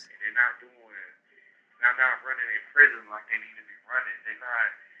 Yes. And they're not running a prison like they need to be running. They're not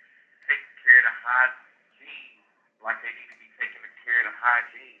taking care of the hygiene like they need to be taking care of the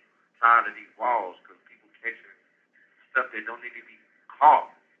hygiene side of these walls because people catching stuff that don't need to be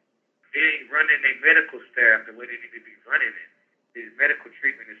caught. They ain't running their medical staff the way they need to be running it. This medical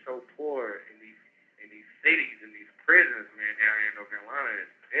treatment is so poor in these cities, in these prisons, man, down here in North Carolina.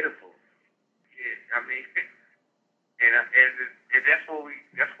 It's pitiful. Yeah, I mean, and that's what we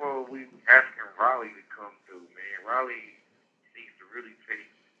asking Raleigh to come through, man. Raleigh needs to really take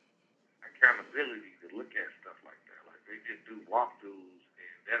accountability to look at stuff like that. Like they just do walkthroughs,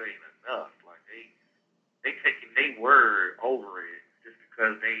 and that ain't enough. Like they taking their word over it just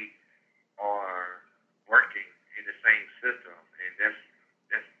because they are working in the same system, and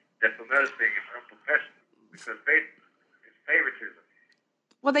that's another thing. It's unprofessional because it's favoritism.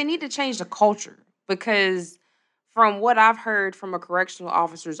 Well, they need to change the culture because from what I've heard from a correctional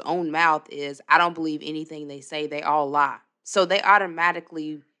officer's own mouth is I don't believe anything they say. They all lie. So they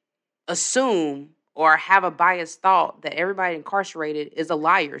automatically assume or have a biased thought that everybody incarcerated is a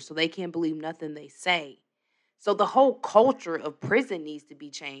liar. So they can't believe nothing they say. So the whole culture of prison needs to be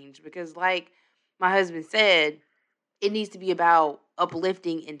changed because, like my husband said, it needs to be about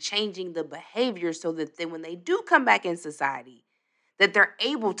uplifting and changing the behavior so that then when they do come back in society, that they're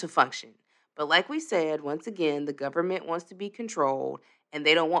able to function. But like we said, once again, the government wants to be controlled and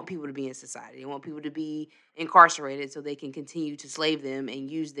they don't want people to be in society. They want people to be incarcerated so they can continue to slave them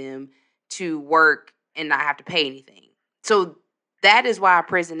and use them to work and not have to pay anything. So that is why our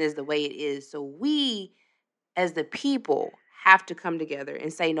prison is the way it is. So we as the people have to come together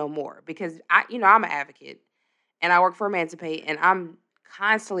and say no more because I'm an advocate and I work for Emancipate and I'm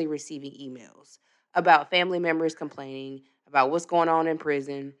constantly receiving emails about family members complaining about what's going on in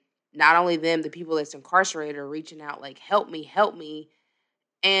prison. Not only them, the people that's incarcerated are reaching out like, help me, help me.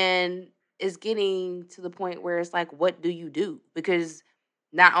 And it's getting to the point where it's like, what do you do? Because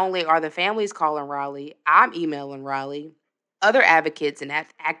not only are the families calling Raleigh, I'm emailing Raleigh. Other advocates and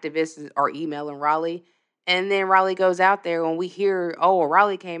activists are emailing Raleigh. And then Raleigh goes out there when we hear, oh,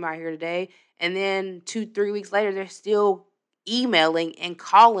 Raleigh came out here today. And then 2-3 weeks later, they're still emailing and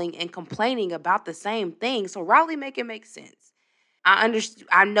calling and complaining about the same thing. So Raleigh, make it make sense.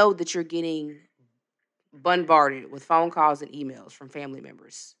 I know that you're getting bombarded with phone calls and emails from family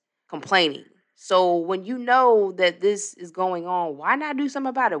members complaining. So when you know that this is going on, why not do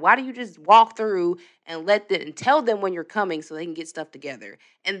something about it? Why do you just walk through and let them and tell them when you're coming so they can get stuff together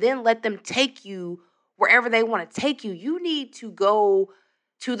and then let them take you wherever they want to take you? You need to go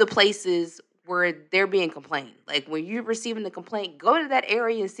to the places where they're being complained. Like when you're receiving the complaint, go to that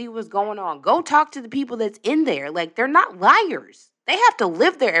area and see what's going on. Go talk to the people that's in there. Like they're not liars. They have to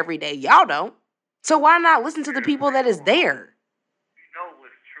live there every day. Y'all don't. So why not listen to the people that is there? You know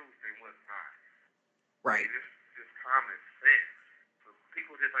what's truth and what's not. Right. This common sense. So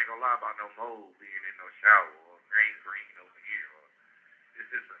people just ain't gonna lie about no mold being in no shower or rain green over here or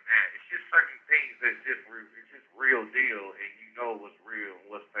this and that. It's just certain things that it's just real deal and you know what's real and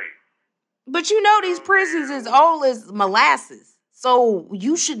what's fake. But you know these prisons is old as molasses. So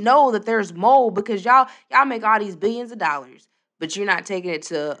you should know that there's mold because y'all make all these billions of dollars, but you're not taking it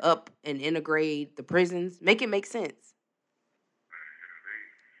to up and integrate the prisons. Make it make sense.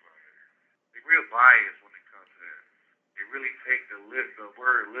 They real biased when it comes to that. They really take the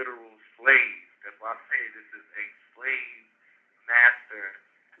word literal slave. That's why I say this is a slave master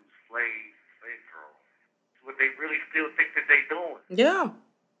to slave girl. It's what they really still think that they doing. Yeah.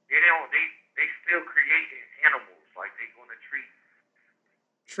 They still creating animals like they gonna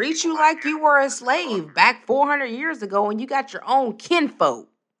treat you like you were a slave back 400 years ago and you got your own kinfolk.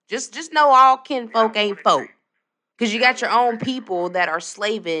 Just know all kinfolk ain't folk. Because you got your own people that are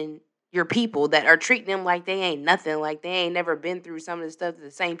slaving your people, that are treating them like they ain't nothing, like they ain't never been through some of the stuff that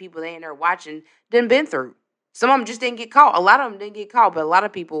the same people they ain't there watching didn't been through. Some of them just didn't get caught. A lot of them didn't get caught, but a lot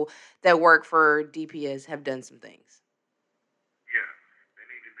of people that work for DPS have done some things. Yeah, they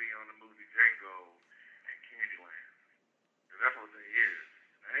need to be on the movie Django and Candyland. That's what they is.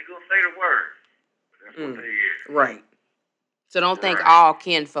 I ain't gonna say the word, but that's what they is. Right. So don't think all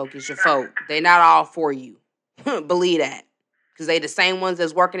kinfolk is your folk. They not all for you. Believe that. Because they the same ones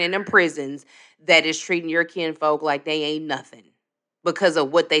that's working in them prisons that is treating your kinfolk like they ain't nothing. Because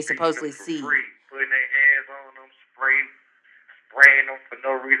of what they supposedly see. Free. Putting their hands on them, spraying them for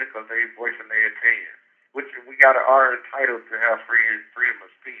no reason because they voicing their opinion. Which we are entitled to have freedom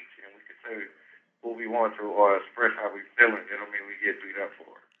of speech. And we can say what we want to or express how we feeling. That don't mean we get beat up for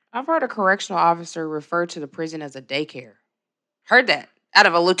it. I've heard a correctional officer refer to the prison as a daycare. Heard that out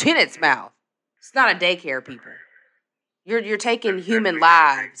of a lieutenant's mouth. It's not a daycare, people. You're taking human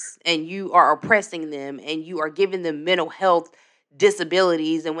lives and you are oppressing them and you are giving them mental health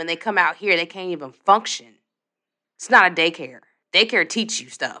disabilities, and when they come out here they can't even function. It's not a daycare. Daycare teach you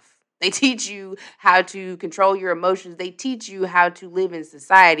stuff. They teach you how to control your emotions. They teach you how to live in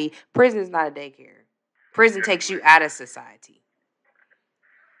society. Prison is not a daycare. Prison takes you out of society.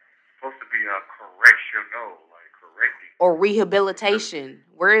 It's supposed to be a correctional, like correcting. Or rehabilitation.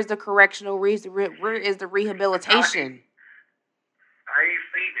 Where is the correctional reason? Where is the rehabilitation? I ain't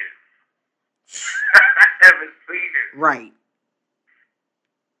seen it. I haven't seen it. Right.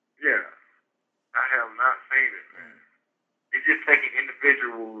 Yeah. I have not seen it, man. It's just taking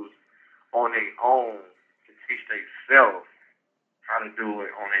individuals on their own to teach themselves how to do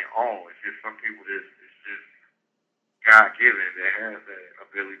it on their own. It's just some people it's just God-given that has that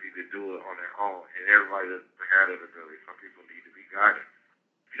ability to do it on their own. And everybody doesn't have that ability. Some people need to be guided.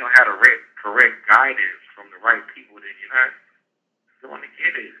 If you don't have the correct guidance from the right people, then you're not going to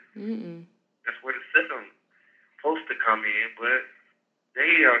get it. Mm-mm. That's where the system's supposed to come in, but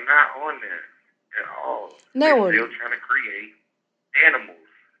they are not on that at all. No. They're still trying to create animals.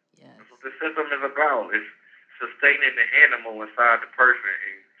 Yes. That's what the system is about. It's sustaining the animal inside the person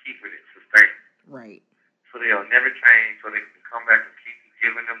and keeping it sustained. Right. So they'll never change, so they can come back and keep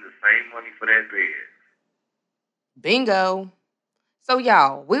giving them the same money for that bed. Bingo. So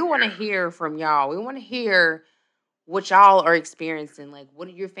y'all, we want to hear from y'all. We want to hear what y'all are experiencing. Like, what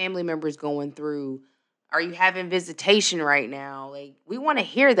are your family members going through? Are you having visitation right now? Like, we want to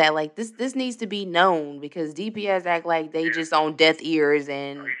hear that. Like, this needs to be known because DPS act like they just on deaf ears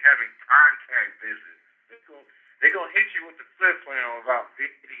and having contact visits. They're gonna hit you with the flip phone about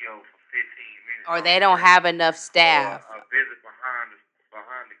video for 15 minutes. Or they don't have enough staff. Or a visit behind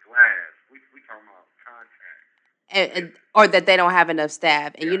the glass. We talking about contact. Or that they don't have enough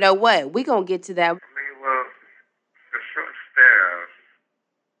staff. And you know what? We gonna get to that. I mean, well, the short staff.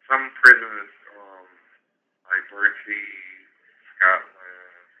 Some prisons, like Bertie,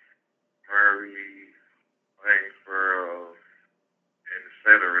 Scotland, Murray, Lanesboro, and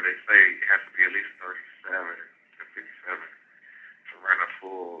etc., they say it has to be at least 37 to 57 to run a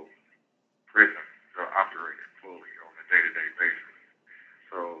full prison to operate it fully on a day-to-day basis.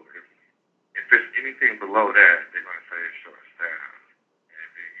 So if it's anything below that, they're going to say it's short staff. And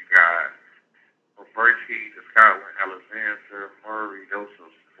then you got from Bertie to Scotland, Alexander, Murray, those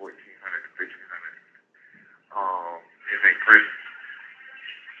are 1,400 to 1,500 inmate prisons.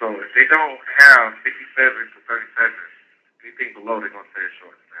 So if they don't have 57 to 37, anything below, they're going to say it's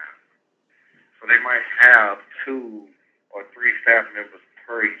short staff. So they might have 2 or 3 staff members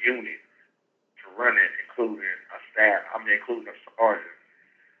per unit to run it, including a staff. Including a sergeant.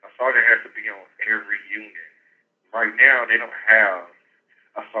 A sergeant has to be on every unit. Right now, they don't have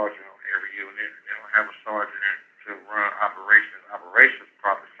a sergeant on every unit. They don't have a sergeant to run operations. Operations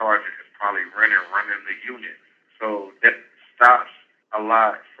probably sergeant is probably running the unit. So that stops a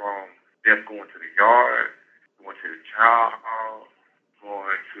lot from them going to the yard, going to the child hall,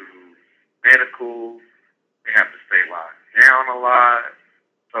 going to medical. They have to stay locked down a lot.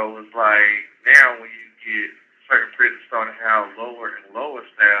 So it's like now when you get certain prisons starting to have lower and lower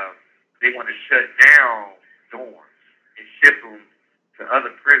staff, they want to shut down dorms and ship them to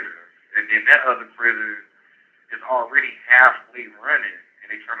other prisoners. And then that other prison is already halfway running,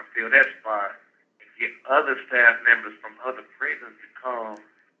 and they're trying to fill that spot and get other staff members from other prisons to come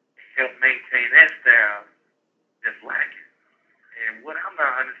and help maintain that staff that's lacking. And what I'm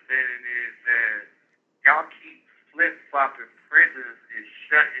not understanding is that y'all keep flip-flopping prisons and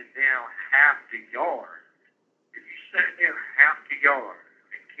shutting down half the yard. If you shut down half the yard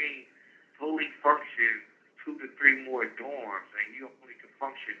and can't fully function 2 to 3 more dorms, and you only can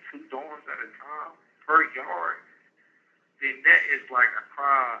function 2 dorms at a time per yard, then that is like a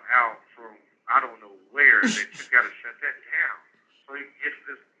cry out from I don't know where that you got to shut that down. So it's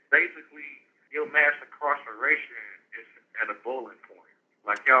just basically your mass incarceration is at a boiling point.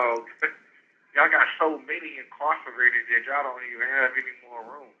 Like y'all got so many incarcerated that y'all don't even have any more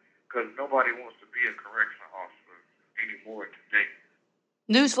room because nobody wants to be a correctional officer anymore today.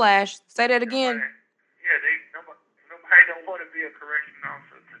 Newsflash. Say that again. Nobody don't want to be a correctional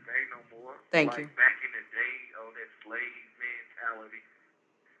officer today no more. Thank like you. Back in the day, that slave mentality.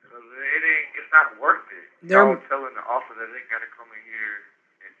 It's not worth it. Y'all telling the officer they got to come in here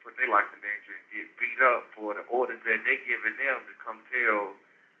and put their life in danger and get beat up for the orders that they giving them to come tell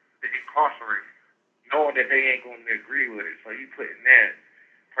the incarcerated, knowing that they ain't going to agree with it. So you putting that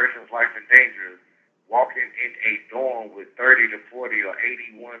person's life in danger, walking in a dorm with 30 to 40 or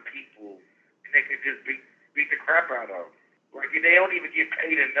 81 people, and they can just beat the crap out of them. Like, they don't even get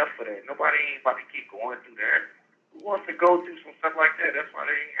paid enough for that. Nobody ain't about to keep going through that. Who wants to go through some stuff like that? That's why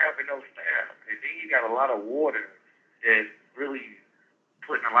they ain't having no staff. And then you got a lot of water that's really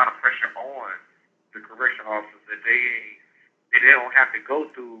putting a lot of pressure on the correction officers that they don't have to go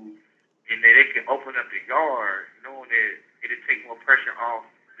through, and that they can open up the yard knowing that it'll take more pressure off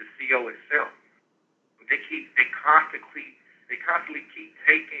the CO itself. They constantly keep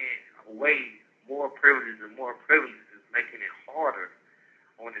taking away more privileges, making it harder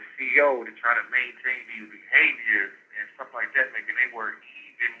on the CO to try to maintain these behaviors and stuff like that, making their work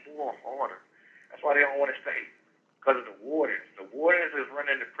even more harder. That's why they don't want to stay, because of the wardens. The wardens is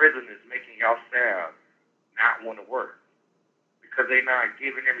running the prison is making y'all staff not want to work because they're not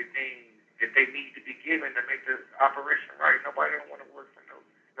giving everything that they need to be given to make the operation right. Nobody don't want to work for no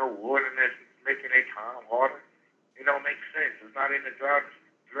warden that's making their time harder. It don't make sense. It's not in the job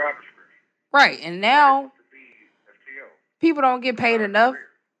description. Right, and now people don't get paid enough.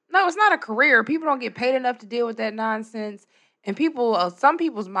 No, it's not a career. People don't get paid enough to deal with that nonsense. And some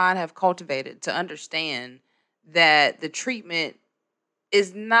people's mind have cultivated to understand that the treatment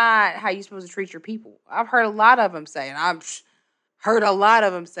is not how you're supposed to treat your people. I've heard a lot of them say,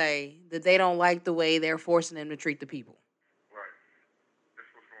 that they don't like the way they're forcing them to treat the people. Right. That's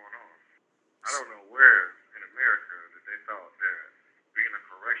what's going on. I don't know where in America that they thought that being a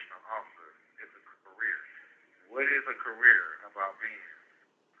correctional officer is a career. What is a career about being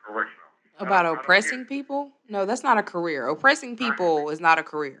correctional? About oppressing people? No, that's not a career. Oppressing people is not a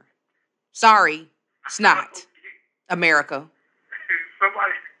career. Sorry, it's not. America.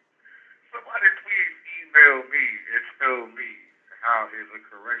 Somebody please email me and tell me how is a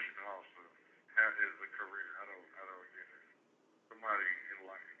correctional officer, how is a career. I don't get it. Somebody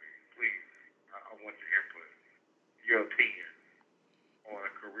enlighten me, please. I want your input, your opinion on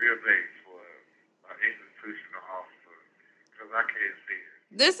a career base for an institutional officer, because I can't see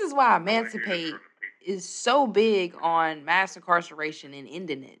it. This is why Emancipate is so big on mass incarceration and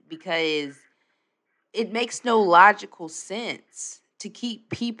ending it, because it makes no logical sense to keep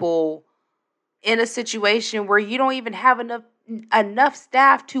people in a situation where you don't even have enough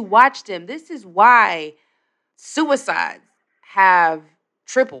staff to watch them. This is why suicides have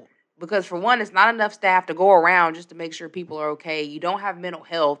tripled. Because for one, it's not enough staff to go around just to make sure people are okay. You don't have mental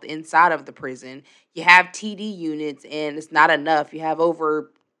health inside of the prison. You have TD units, and it's not enough. You have I don't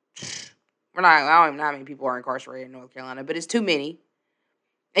even know how many people are incarcerated in North Carolina, but it's too many.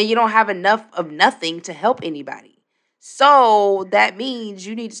 And you don't have enough of nothing to help anybody. So that means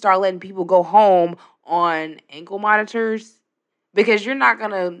you need to start letting people go home on ankle monitors because you're not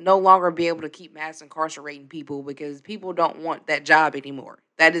going to no longer be able to keep mass incarcerating people because people don't want that job anymore.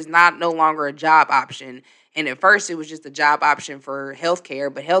 That is not no longer a job option. And at first it was just a job option for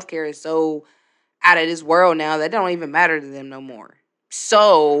healthcare, but healthcare is so out of this world now that don't even matter to them no more.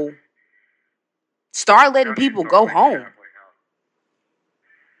 So start letting people go home. Start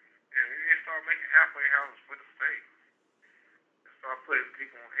making halfway houses for the state. Start putting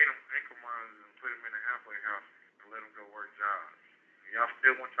people on income miners and put them in a halfway house and let them go work jobs. Y'all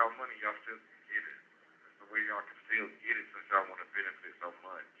still want y'all money, y'all still can get it. That's the way y'all can still get it since y'all want to benefit so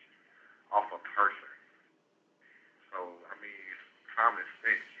much off a person. So, I mean, it's common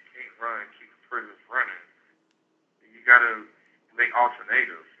sense. You can't keep prisons running. You got to make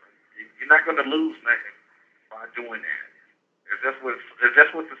alternatives. You're not going to lose nothing by doing that. If that's what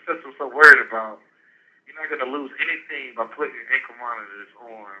the system's so worried about, you're not going to lose anything by putting ankle monitors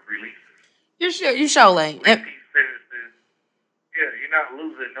on releases. You sure ain't. Yeah, you're not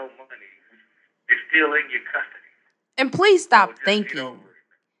losing no money. It's still in your custody. And please stop thinking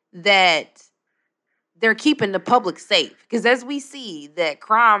that they're keeping the public safe. Because as we see that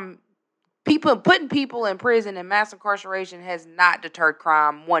crime, putting people in prison and mass incarceration has not deterred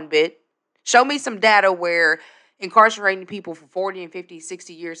crime one bit. Show me some data where incarcerating people for 40 and 50,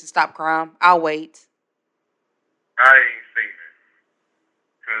 60 years to stop crime. I'll wait. I ain't seen it.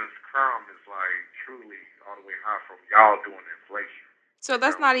 Because crime is like truly all the way high from y'all doing inflation. So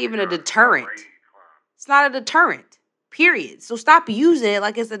that's not even a deterrent. It's not a deterrent, period. So stop using it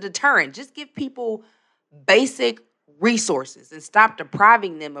like it's a deterrent. Just give people basic resources and stop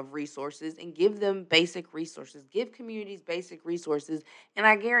depriving them of resources and give them basic resources. Give communities basic resources, and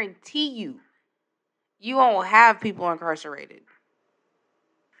I guarantee you won't have people incarcerated.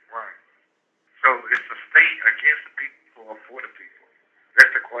 Right. So it's the state against the people or for the people?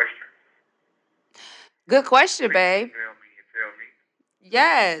 That's the question. Good question, Please babe. Tell me.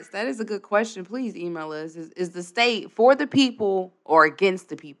 Yes, that is a good question. Please email us. Is the state for the people or against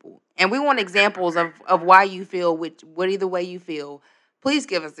the people? And we want examples of why you feel what either way you feel. Please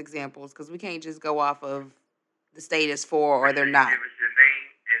give us examples because we can't just go off of the state is for or they're not. Give us your name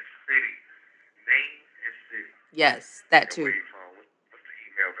and city. Name and city. Yes, that too. What's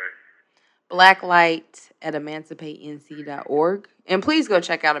the email, babe? blacklight@emancipatenc.org. And please go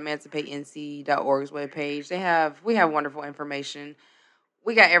check out emancipatenc.org's webpage. We have wonderful information.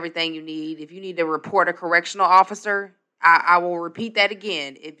 We got everything you need. If you need to report a correctional officer, I will repeat that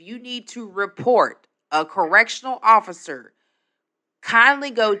again. If you need to report a correctional officer, kindly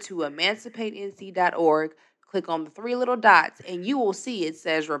go to emancipatenc.org, click on the three little dots, and you will see it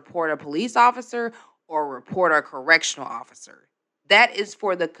says report a police officer or report a correctional officer. That is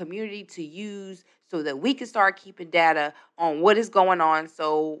for the community to use so that we can start keeping data on what is going on.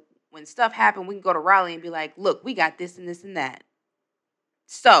 So when stuff happens, we can go to Raleigh and be like, look, we got this and this and that.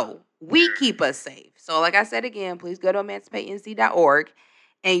 So we keep us safe. So like I said again, please go to emancipatenc.org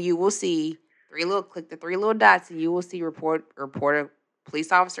and you will see click the three little dots and you will see report a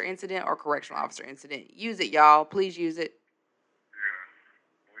police officer incident or correctional officer incident. Use it, y'all. Please use it. Yeah.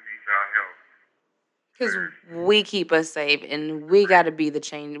 We need y'all help. Because we keep us safe and we got to be the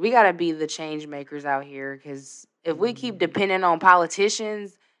change. We got to be the change makers out here because if we keep depending on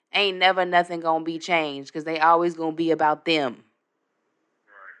politicians, ain't never nothing going to be changed because they always going to be about them.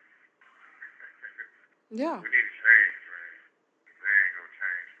 Yeah. We need to change, man. They ain't gonna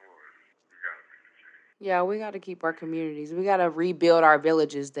change for us. We gotta make the change. Yeah, we got to keep our communities. We got to rebuild our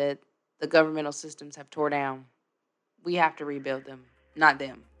villages that the governmental systems have tore down. We have to rebuild them, not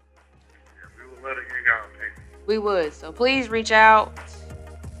them. Yeah, we would love to hear y'all, man. We would. So please reach out.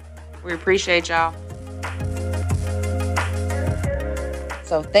 We appreciate y'all.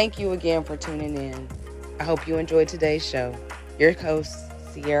 So thank you again for tuning in. I hope you enjoyed today's show. Your host,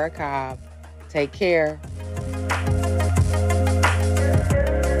 Sierra Cobb. Take care.